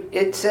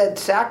it said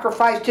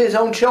sacrificed his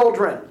own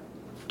children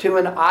to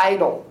an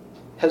idol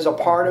as a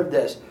part of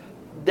this.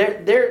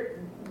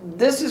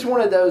 This is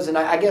one of those, and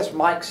I guess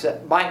Mike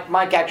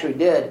actually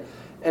did,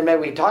 and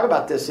maybe we can talk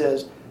about this,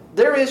 is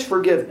there is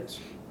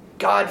forgiveness.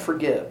 God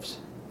forgives.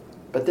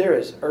 But there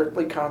is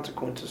earthly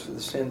consequences for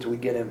the sins we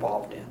get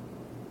involved in.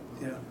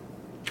 Yeah.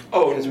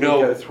 Oh,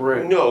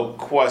 no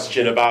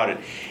question about it.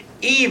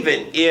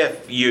 Even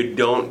if you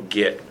don't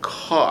get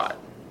caught,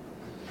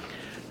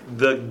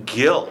 the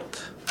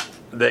guilt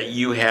that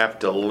you have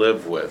to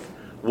live with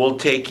will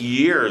take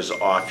years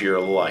off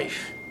your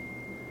life.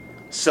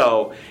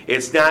 So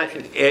it's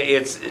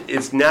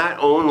not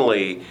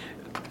only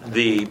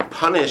the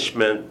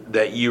punishment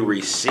that you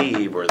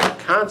receive or the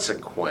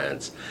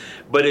consequence,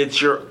 but it's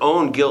your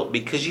own guilt,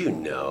 because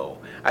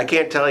I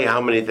can't tell you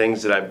how many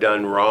things that I've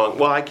done wrong.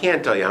 Well, I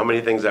can tell you how many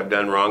things I've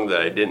done wrong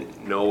that I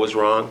didn't know was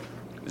wrong.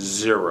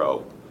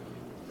 0.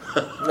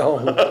 No.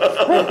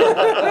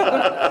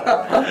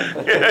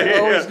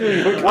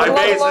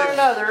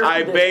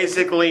 I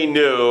basically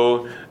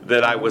knew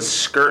that I was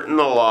skirting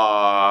the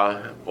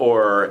law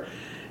or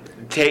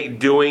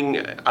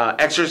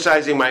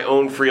exercising my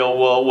own free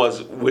will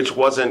which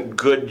wasn't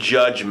good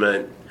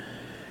judgment,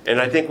 and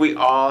I think we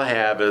all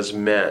have as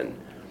men.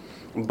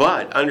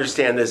 But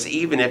understand this: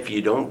 even if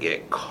you don't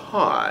get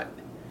caught,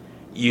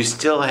 you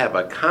still have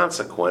a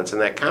consequence,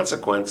 and that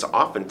consequence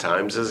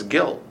oftentimes is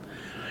guilt.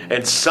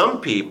 And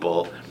some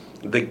people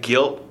the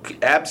guilt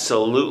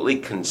absolutely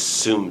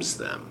consumes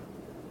them.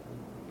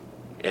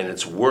 And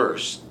it's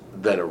worse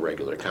than a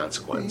regular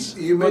consequence.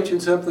 You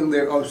mentioned something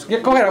there. Oh, Yeah,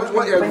 go ahead.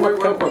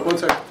 One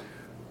second.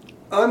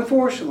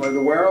 Unfortunately,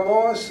 the way our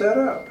law is set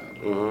up,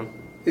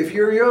 if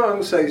you're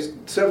young, say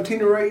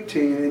 17 or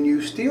 18, and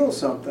you steal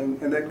something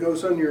and that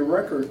goes on your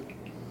record,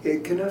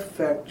 it can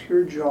affect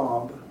your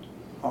job,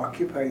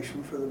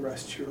 occupation for the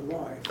rest of your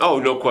life. Oh,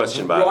 no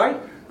question about right?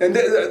 it.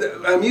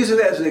 And I'm using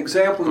that as an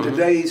example in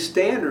today's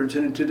standards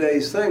and in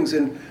today's things,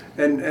 and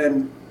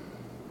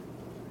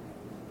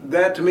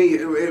that to me,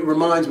 it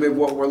reminds me of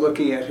what we're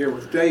looking at here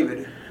with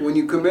David. When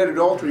you commit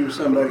adultery with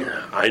somebody,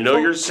 I know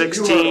you're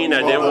 16.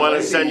 I didn't want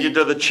to send you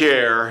to the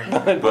chair,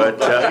 but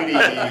lady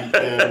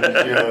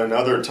in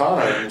other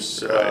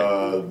times,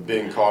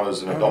 being caught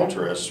as an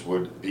adulteress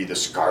would be the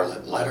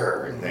scarlet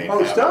letter. And they'd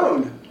have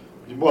stoned.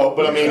 Well,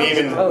 but I mean,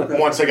 even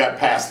once they got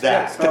past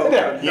that,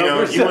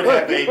 you would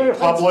have a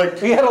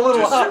public We had a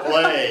little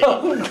display.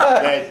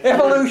 that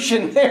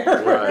evolution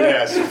there.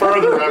 Yes,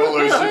 further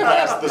evolution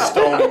past the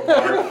stoning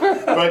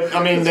part. But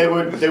I mean, they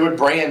would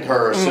brand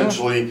her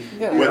essentially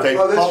with a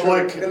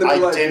public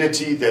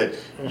identity that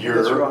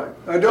you're an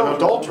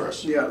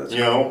adulteress. Yeah, that's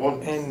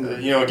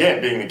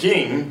again, being the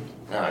king,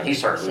 he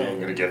certainly ain't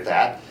going to get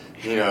that.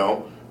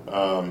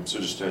 So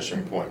just an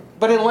interesting point.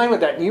 But in line with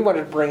that, and you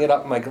wanted to bring it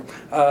up, Michael,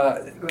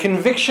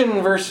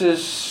 conviction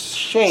versus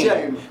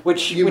shame,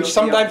 which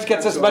sometimes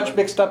gets us much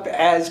mixed up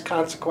as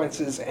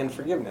consequences and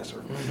forgiveness,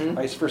 or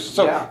vice versa.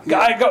 So,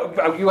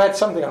 you had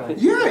something on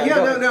it.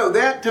 No.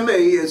 That to me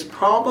is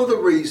probably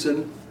the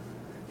reason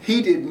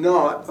he did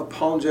not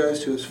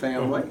apologize to his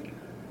family.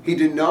 He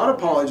did not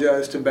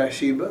apologize to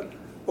Bathsheba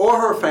or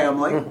her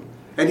family,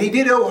 and he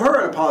did owe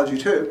her an apology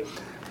too,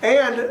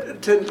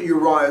 and to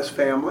Uriah's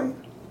family.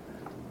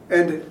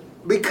 And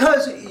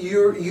because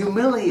you're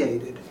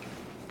humiliated,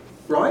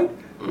 right?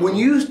 When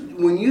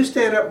you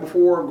stand up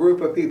before a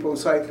group of people and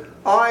say,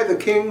 I, the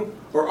king,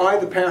 or I,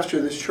 the pastor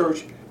of this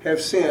church, have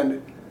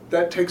sinned,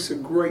 that takes a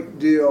great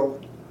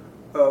deal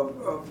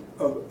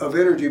of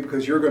energy,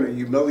 because you're going to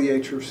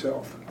humiliate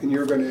yourself and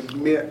you're going to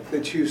admit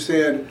that you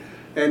sinned.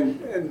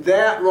 And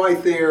that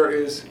right there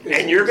is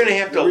and you're going to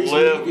have to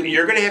live.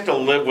 You're going to have to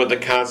live with the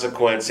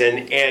consequence. And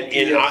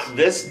in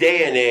this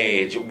day and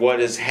age, what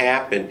has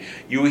happened?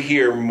 You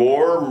hear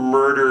more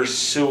murder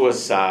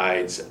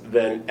suicides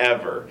than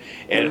ever,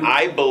 and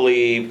I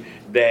believe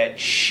that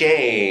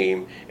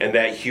shame and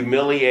that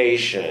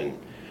humiliation,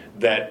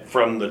 that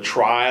from the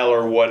trial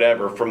or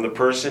whatever, from the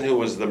person who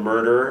was the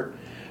murderer,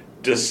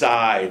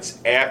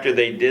 decides after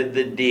they did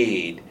the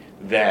deed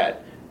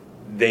that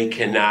they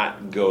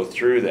cannot go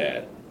through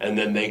that, and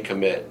then they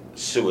commit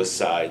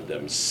suicide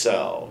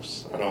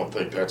themselves. I don't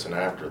think that's an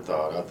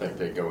afterthought. I think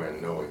they go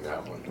in knowing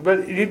that one.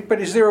 But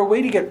is there a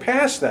way to get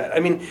past that? I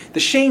mean, the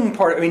shame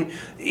part. I mean,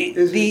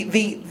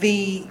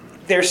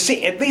 there's,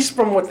 at least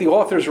from what the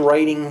author's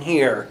writing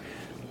here,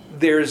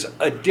 there's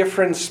a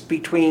difference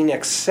between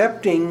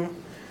accepting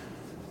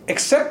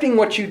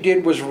what you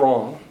did was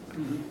wrong,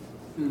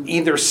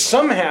 either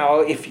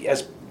somehow, if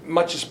as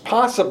much as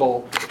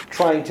possible,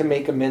 trying to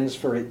make amends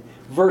for it,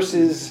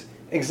 versus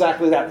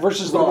exactly that,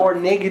 versus the more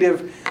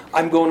negative,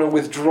 I'm going to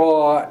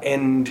withdraw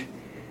and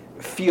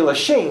feel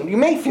ashamed. You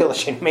may feel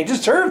ashamed. You may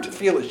deserve to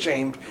feel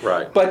ashamed.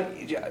 Right. But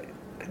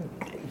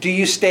do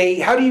you stay?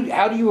 How do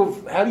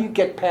you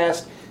get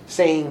past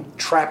staying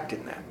trapped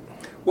in that?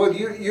 Well,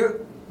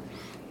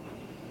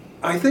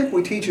 I think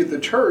we teach at the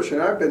church,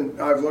 and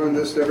I've learned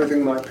this,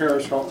 everything my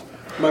parents taught.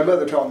 My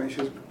mother taught me.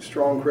 She's a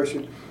strong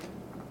Christian.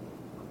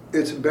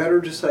 It's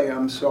better to say,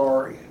 I'm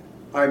sorry,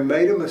 I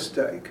made a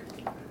mistake,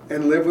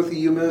 and live with the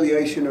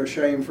humiliation or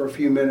shame for a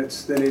few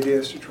minutes than it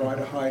is to try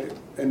to hide it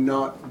and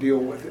not deal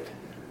with it,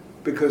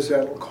 because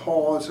that'll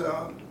cause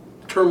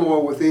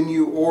turmoil within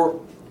you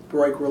or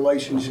break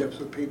relationships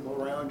with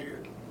people around you.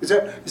 Is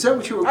that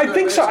what you were? I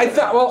think so.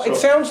 It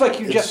sounds like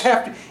you just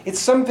have to. It's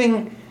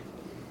something.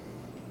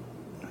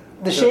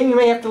 The shame you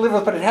may have to live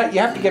with, but you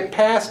have to get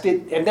past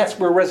it, and that's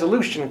where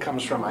resolution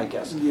comes from, I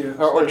guess,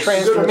 or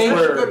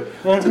transformation.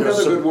 That's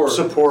another good word.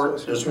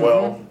 Support as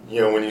well.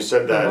 When you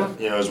said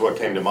that, is what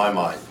came to my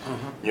mind.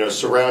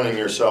 Surrounding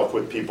yourself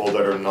with people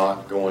that are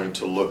not going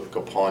to look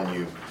upon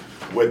you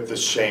with the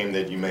shame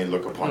that you may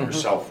look upon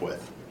yourself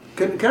with.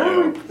 Can I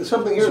read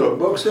something here the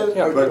book says?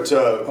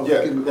 So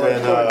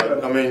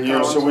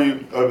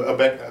we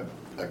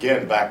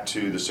again back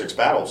to the Six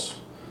Battles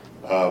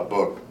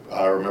book.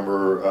 I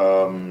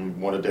remember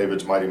one of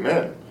David's mighty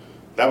men.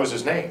 That was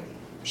his name,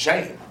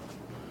 shame.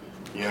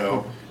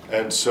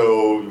 And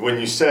so when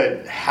you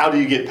said, how do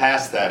you get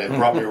past that? It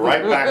brought me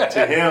right back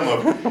to him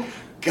of,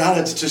 God,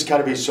 it's just got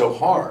to be so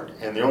hard.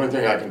 And the only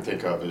thing I can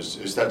think of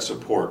is that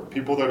support.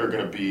 People that are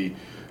going to be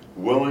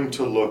willing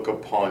to look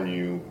upon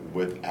you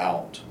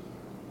without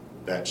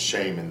that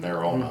shame in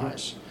their own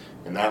eyes.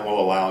 And that will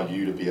allow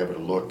you to be able to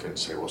look and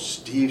say, well,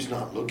 Steve's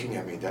not looking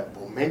at me.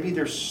 Maybe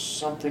there's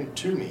something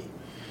to me.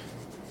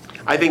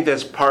 I think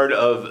that's part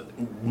of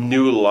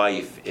new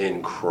life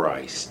in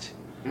Christ.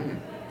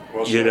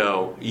 Well You said.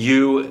 know,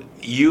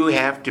 you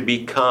have to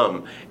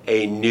become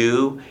a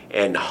new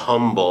and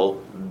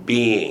humble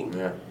being.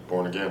 Yeah,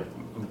 born again.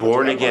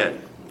 Born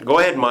again. Go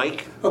ahead,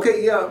 Mike.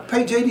 Okay, yeah,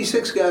 page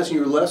 86, guys, in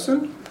your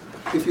lesson.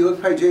 If you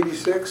look page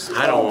 86.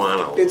 I don't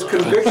want to. It's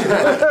conviction.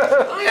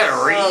 I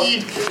gotta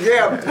read.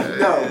 Yeah,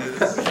 no.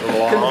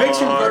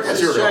 Conviction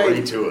versus You're gonna shame.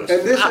 read to us.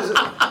 And this is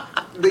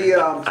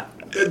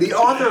the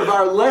author of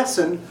our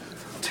lesson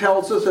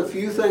tells us a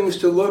few things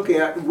to look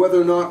at, whether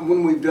or not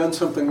when we've done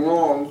something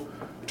wrong,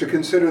 to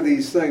consider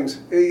these things.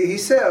 He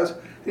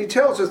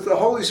tells us the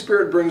Holy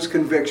Spirit brings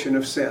conviction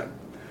of sin.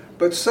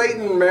 But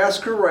Satan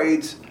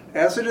masquerades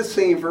as a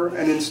deceiver,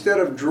 and instead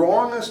of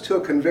drawing us to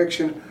a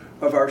conviction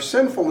of our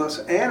sinfulness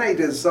and a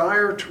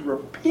desire to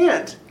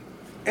repent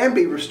and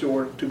be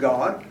restored to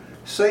God,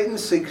 Satan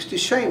seeks to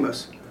shame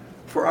us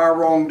for our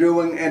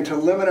wrongdoing and to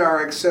limit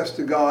our access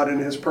to God and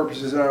His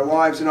purposes in our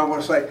lives. And I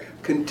want to say,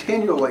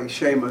 continually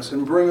shame us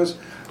and bring us,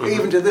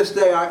 even to this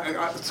day,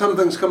 some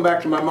things come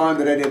back to my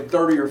mind that I did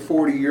 30 or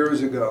 40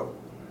 years ago.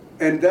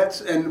 And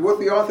what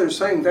the author is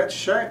saying, that's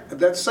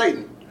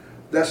Satan.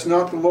 That's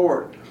not the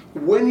Lord.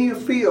 When you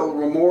feel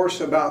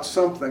remorse about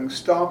something,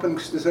 stop and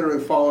consider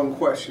the following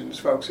questions,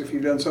 folks, if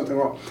you've done something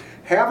wrong.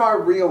 Have I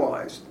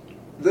realized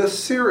the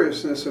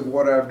seriousness of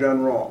what I've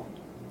done wrong?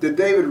 Did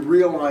David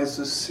realize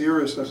the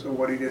seriousness of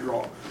what he did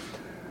wrong?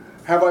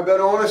 Have I been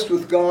honest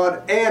with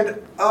God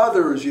and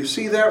others? You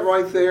see that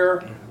right there?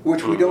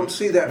 Which we don't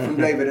see that from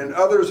David. And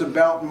others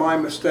about my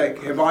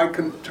mistake. Have I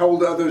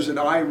told others that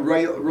I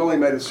really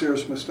made a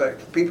serious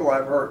mistake? People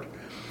I've hurt.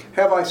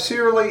 Have I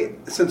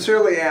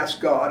sincerely asked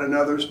God and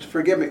others to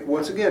forgive me?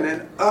 Once again,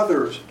 and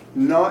others,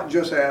 not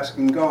just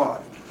asking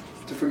God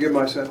to forgive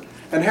my sin.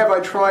 And have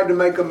I tried to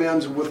make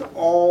amends with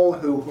all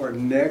who are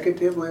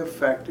negatively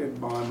affected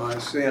by my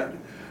sin?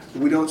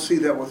 We don't see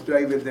that with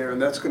David there,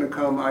 and that's going to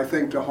come, I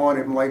think, to haunt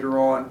him later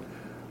on.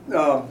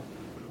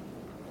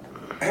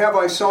 Have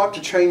I sought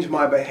to change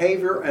my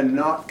behavior and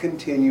not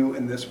continue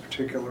in this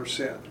particular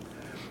sin?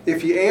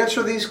 If you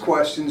answer these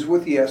questions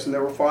with yes, and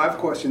there were 5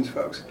 questions,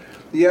 folks,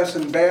 yes,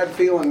 and bad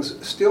feelings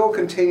still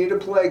continue to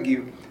plague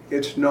you,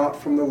 it's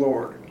not from the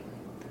Lord.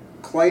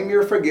 Claim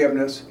your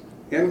forgiveness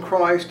in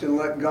Christ and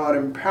let God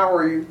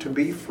empower you to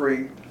be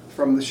free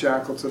from the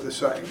shackles of the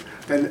same.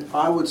 And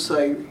I would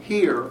say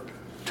here,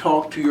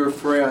 talk to your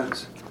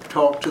friends.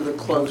 Talk to the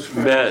close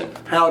friends.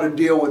 Men. How to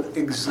deal with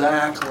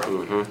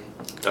exactly.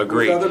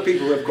 Agreed. With other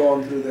people who have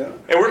gone through that.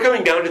 And we're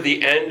coming down to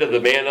the end of the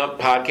Man Up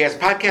podcast,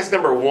 podcast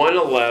number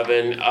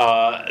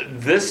 111.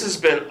 This has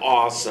been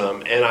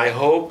awesome, and I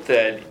hope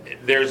that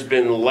there's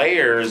been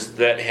layers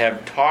that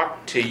have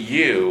talked to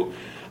you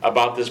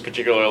about this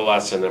particular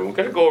lesson. I'm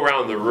going to go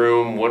around the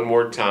room one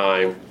more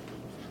time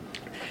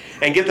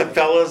and get the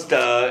fellas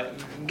to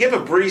give a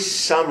brief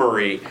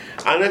summary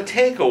on a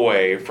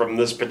takeaway from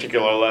this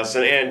particular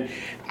lesson. And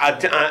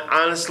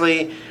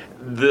honestly,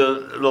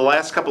 the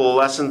last couple of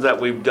lessons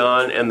that we've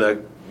done and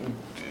the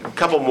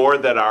couple more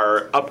that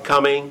are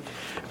upcoming,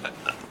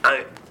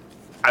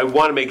 I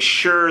want to make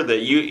sure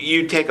that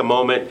you take a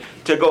moment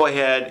to go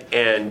ahead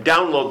and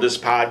download these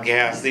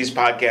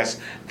podcasts,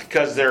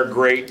 because they're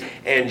great,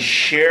 and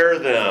share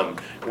them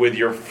with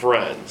your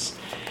friends.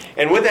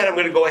 And with that, I'm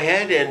going to go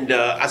ahead and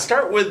I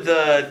start with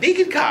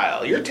Deacon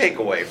Kyle. Your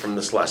takeaway from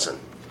this lesson.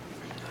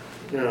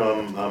 You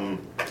know,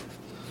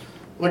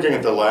 looking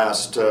at the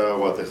last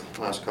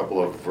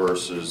couple of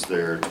verses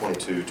there,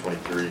 22,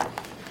 23,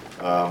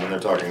 and they're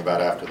talking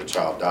about after the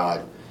child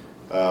died.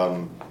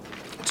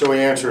 So he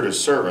answered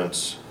his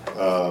servants,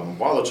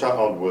 while the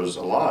child was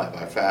alive,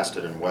 I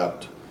fasted and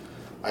wept.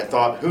 I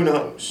thought, who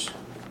knows?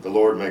 The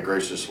Lord may be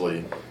gracious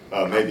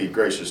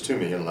to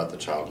me and let the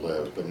child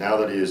live. But now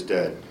that he is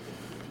dead,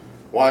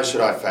 why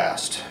should I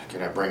fast?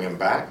 Can I bring him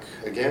back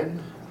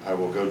again? I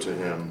will go to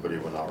him, but he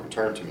will not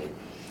return to me.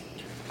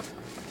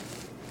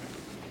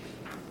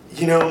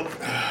 You know,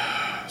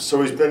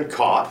 so he's been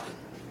caught.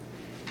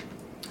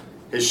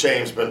 His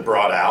shame's been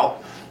brought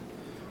out.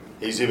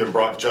 He's even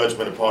brought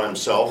judgment upon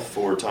himself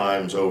 4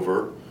 times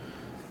over.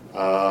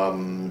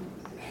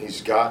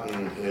 He's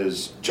gotten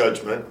his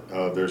judgment.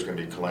 There's going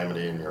to be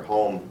calamity in your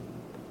home.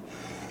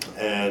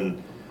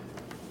 And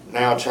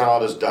now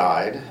child has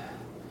died.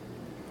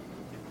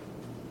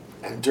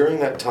 And during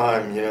that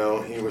time, you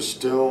know, he was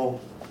still,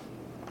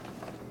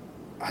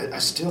 I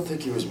still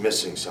think he was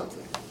missing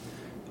something.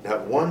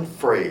 That one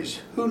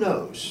phrase, who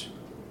knows?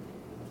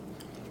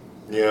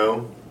 You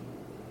know,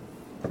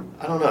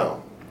 I don't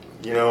know.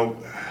 You know,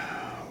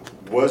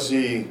 was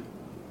he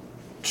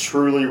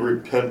truly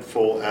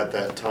repentful at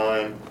that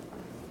time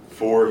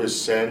for his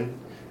sin?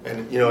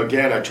 And, you know,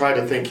 again, I try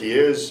to think he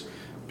is,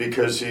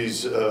 because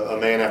he's a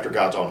man after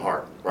God's own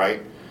heart,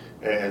 right?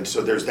 And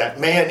so there's that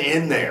man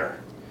in there.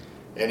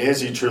 And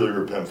is he truly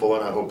repentful?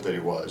 And I hope that he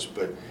was.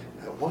 But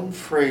that one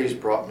phrase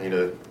brought me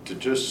to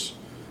just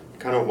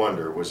kind of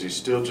wonder, was he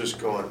still just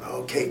going,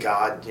 okay,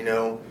 God, you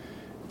know,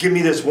 give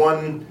me this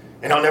one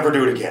and I'll never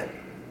do it again?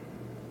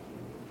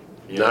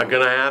 Not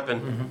going to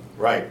happen.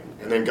 Right.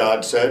 And then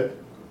God said,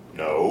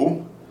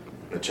 no.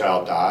 The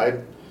child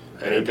died.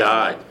 And he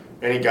died.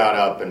 And he got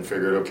up and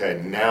figured, okay,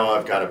 now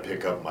I've got to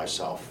pick up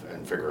myself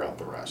and figure out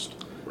the rest.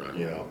 Right.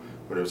 You know,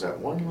 but it was that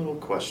one little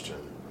question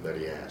that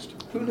he asked.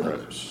 Who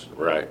knows?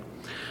 Right.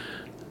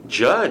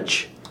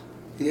 Judge.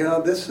 Yeah,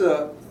 this is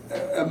an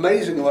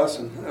amazing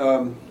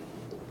lesson.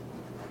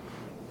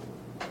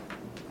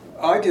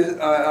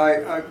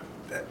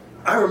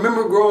 I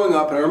remember growing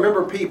up, and I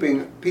remember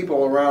peeping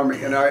people around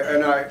me, and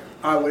I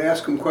would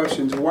ask them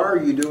questions. Why are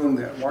you doing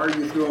that? Why are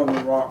you throwing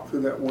the rock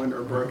through that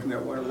window, or breaking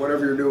that window?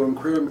 Whatever you're doing,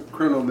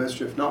 criminal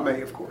mischief. Not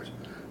me, of course.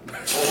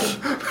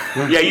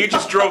 Yeah, you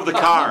just drove the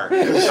car.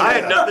 I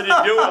had nothing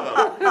to do with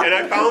them, and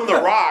I found the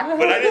rock,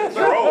 but I didn't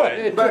throw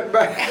it. But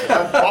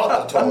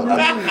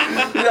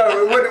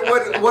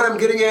what I'm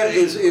getting at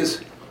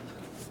is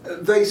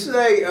they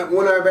say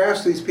when I've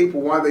asked these people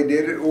why they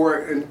did it,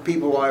 or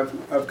people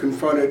I've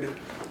confronted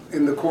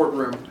in the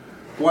courtroom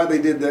why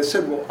they did that, I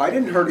said, well, I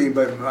didn't hurt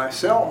anybody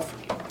myself,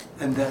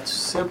 and that's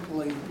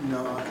simply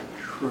not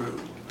true.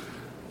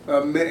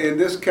 In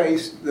this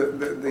case,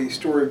 the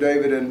story of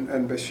David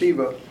and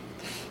Bathsheba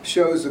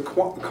shows the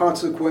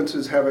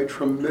consequences have a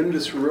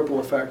tremendous ripple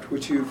effect,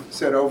 which you've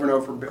said over and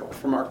over, Bill,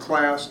 from our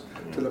class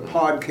to the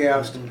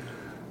podcast.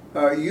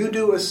 You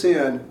do a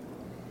sin,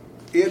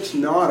 it's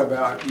not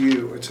about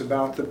you, it's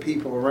about the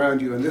people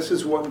around you. And this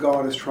is what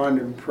God is trying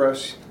to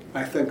impress,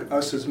 I think,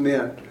 us as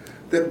men,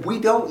 that we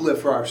don't live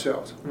for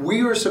ourselves.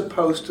 We are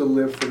supposed to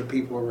live for the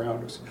people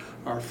around us,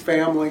 our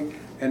family,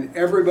 and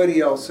everybody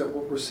else that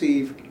will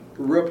receive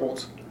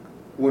ripples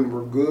when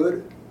we're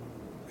good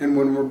and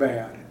when we're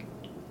bad.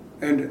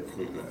 And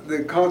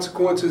the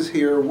consequences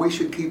here, we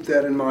should keep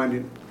that in mind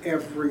in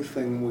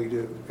everything we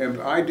do. And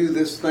if I do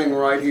this thing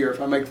right here, if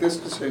I make this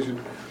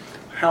decision,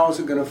 how is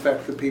it going to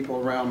affect the people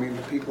around me and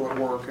the people at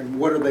work, and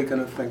what are they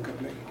going to think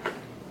of me?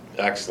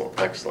 Excellent,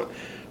 excellent.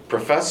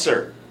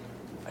 Professor.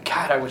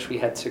 God, I wish we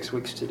had 6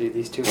 weeks to do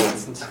these 2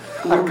 lessons.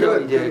 I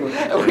really do.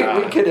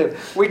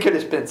 We could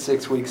have spent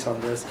 6 weeks on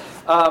this.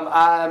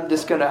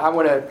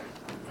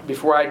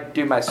 Before I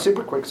do my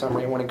super quick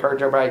summary, I want to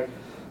encourage everybody,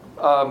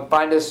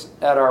 find us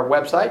at our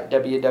website,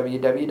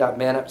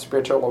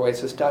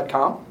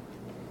 www.manupspiritualoasis.com.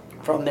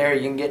 From there,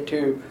 you can get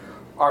to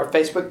our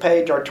Facebook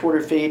page, our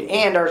Twitter feed,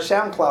 and our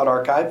SoundCloud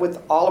archive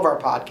with all of our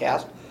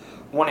podcasts.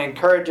 I want to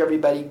encourage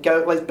everybody,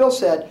 go, like Bill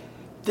said,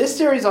 this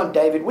series on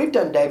David, we've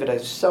done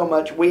David so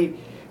much. We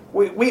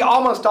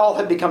almost all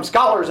have become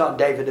scholars on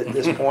David at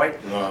this point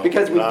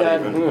because we've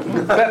done,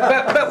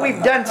 but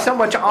we've done so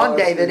much on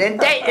David, and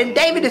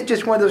David is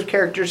just one of those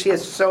characters. He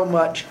has so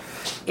much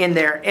in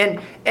there,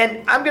 and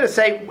I'm going to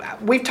say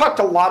we've talked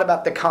a lot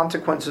about the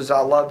consequences.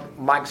 I love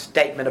Mike's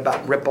statement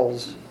about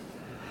ripples,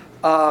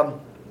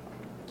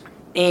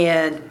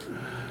 and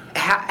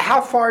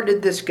how far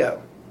did this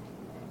go?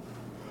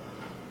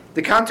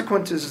 The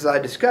consequences, as I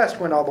discussed,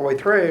 went all the way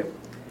through.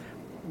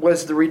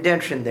 Was the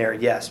redemption there?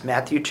 Yes.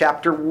 Matthew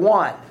chapter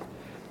 1.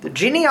 The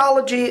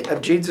genealogy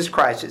of Jesus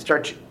Christ. It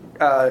starts,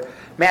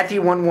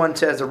 Matthew 1:1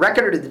 says, a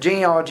record of the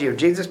genealogy of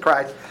Jesus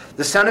Christ,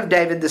 the son of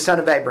David, the son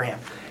of Abraham.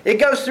 It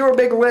goes through a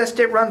big list.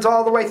 It runs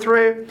all the way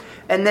through.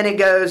 And then it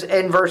goes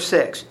in verse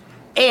 6.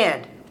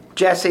 And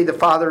Jesse, the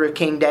father of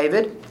King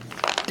David.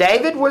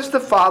 David was the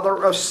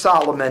father of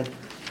Solomon,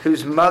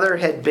 whose mother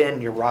had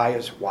been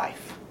Uriah's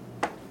wife.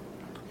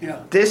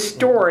 Yeah. This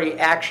story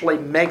actually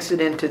makes it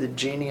into the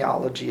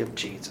genealogy of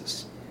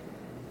Jesus.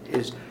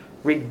 Is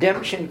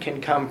redemption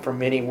can come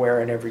from anywhere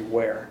and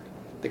everywhere.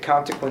 The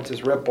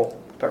consequences ripple,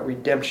 but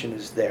redemption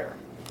is there.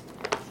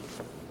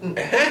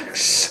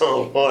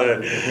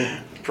 Excellent.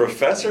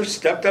 Professor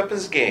stepped up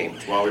his game.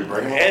 That's why we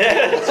bring him.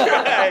 That's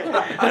right.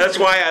 That's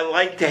why I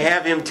like to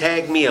have him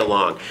tag me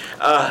along.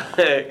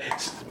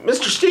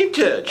 Mr. Steve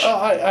Titch.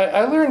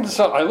 I learned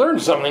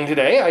something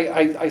today.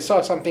 I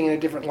saw something in a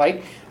different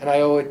light, and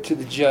I owe it to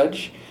the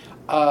judge.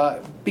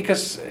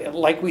 Because,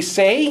 like we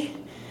say,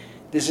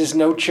 this is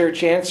no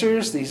church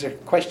answers. These are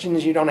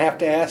questions you don't have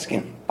to ask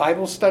in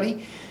Bible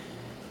study.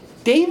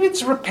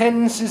 David's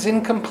repentance is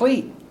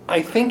incomplete.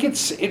 I think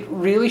it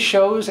really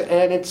shows,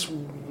 and it's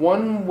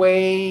one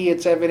way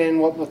it's evident in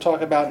what we'll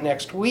talk about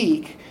next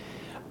week.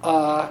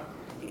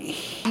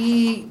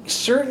 He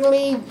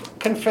certainly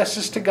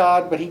confesses to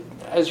God, but he,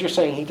 as you're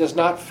saying, he does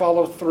not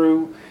follow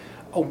through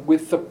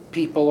with the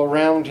people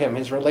around him.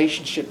 His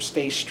relationship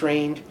stays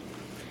strained.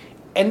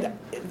 And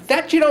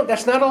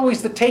that's not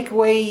always the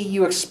takeaway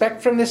you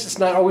expect from this. It's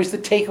not always the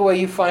takeaway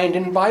you find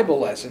in Bible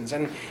lessons.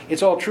 And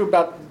it's all true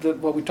about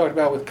what we talked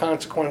about with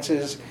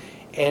consequences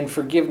and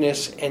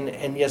forgiveness.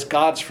 And yes,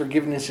 God's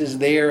forgiveness is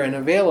there and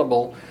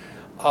available.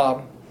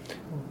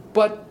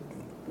 But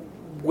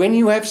when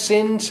you have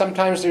sinned,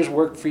 sometimes there's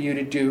work for you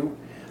to do.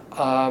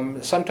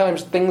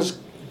 Sometimes things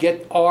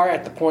are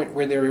at the point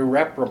where they're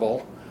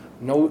irreparable.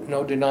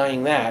 No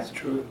denying that. That's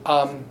true.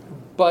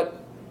 But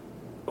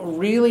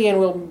really, and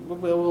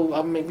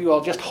maybe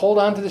I'll just hold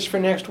on to this for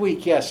next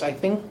week. Yes, I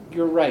think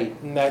you're right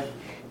in that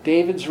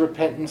David's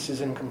repentance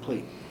is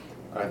incomplete.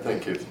 I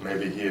think if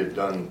maybe he had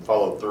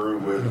followed through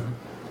with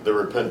the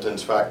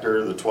repentance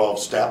factor, the 12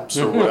 steps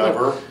or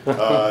whatever,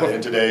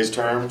 in today's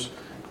terms,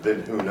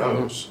 then who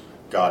knows?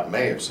 God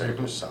may have saved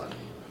his son.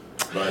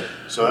 But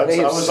so I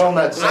was on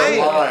that same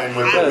line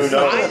with who knows.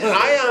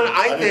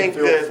 I think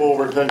didn't feel full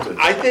repentance.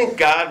 I think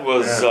God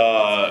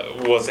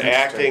was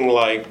acting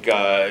like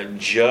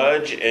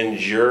judge and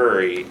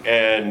jury,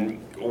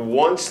 and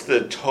once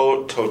the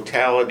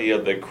totality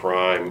of the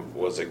crime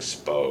was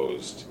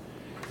exposed,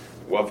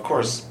 well, of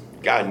course,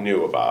 God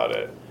knew about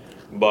it,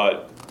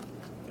 but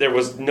there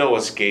was no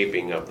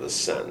escaping of the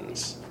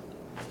sentence.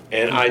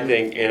 And I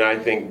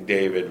think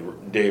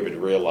David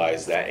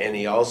realized that, and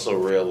he also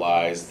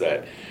realized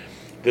that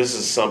this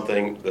is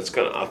something that's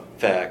going to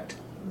affect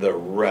the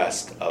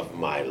rest of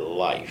my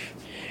life.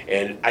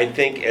 And I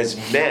think as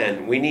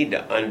men, we need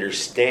to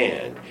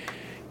understand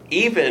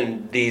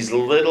even these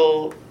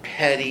little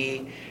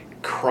petty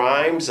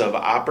crimes of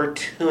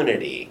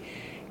opportunity.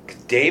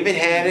 David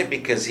had it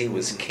because he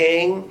was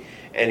king,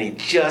 and he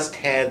just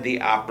had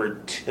the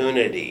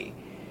opportunity.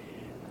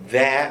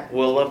 That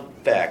will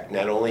affect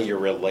not only your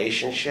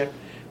relationship,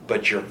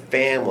 but your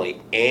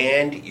family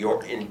and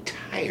your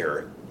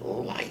entire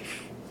life.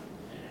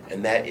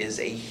 And that is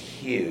a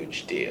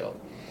huge deal.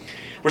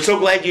 We're so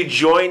glad you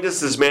joined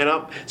us as Man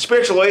Up.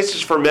 Spiritual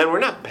Oasis for Men. We're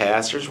not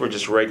pastors. We're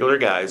just regular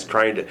guys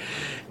trying to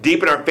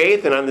deepen our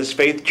faith and on this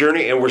faith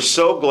journey. And we're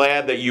so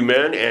glad that you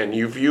men and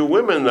you few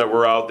women that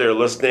were out there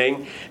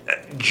listening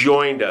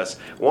joined us.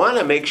 Want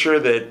to make sure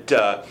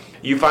that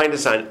you find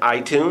us on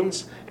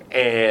iTunes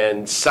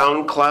and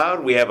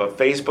SoundCloud. We have a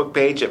Facebook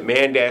page at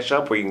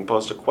Man-Up where you can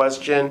post a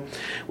question.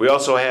 We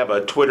also have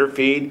a Twitter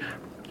feed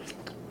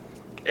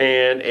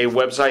and a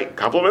website,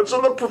 Compliments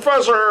of the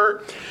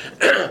Professor.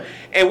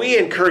 And we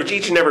encourage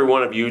each and every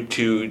one of you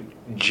to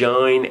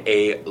join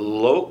a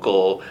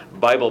local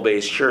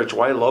Bible-based church.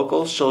 Why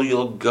local? So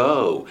you'll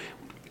go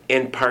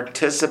and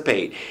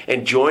participate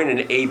and join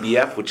an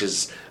ABF, which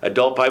is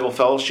Adult Bible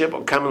Fellowship,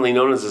 commonly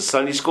known as a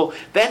Sunday school.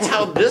 That's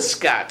how this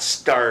got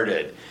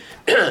started.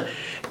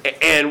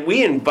 And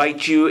we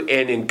invite you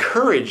and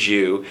encourage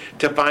you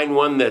to find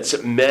one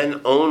that's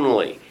men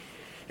only.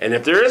 And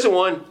if there isn't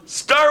one,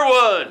 start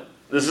one.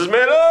 This is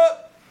Man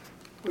Up.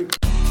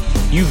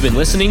 You've been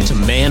listening to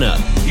Man Up.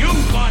 You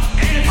want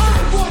answers.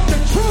 I want the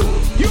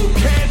truth. You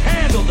can't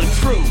handle the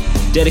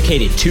truth.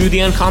 Dedicated to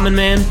the uncommon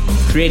man,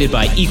 created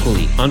by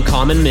equally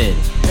uncommon men.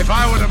 If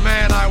I were the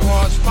man I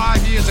was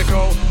 5 years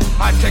ago,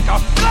 I'd take a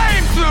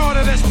flamethrower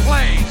to this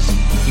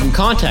place. You can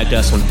contact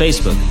us on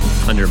Facebook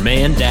under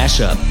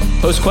Man-Up.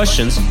 Post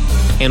questions,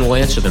 and we'll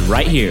answer them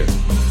right here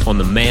on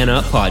the Man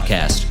Up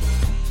Podcast.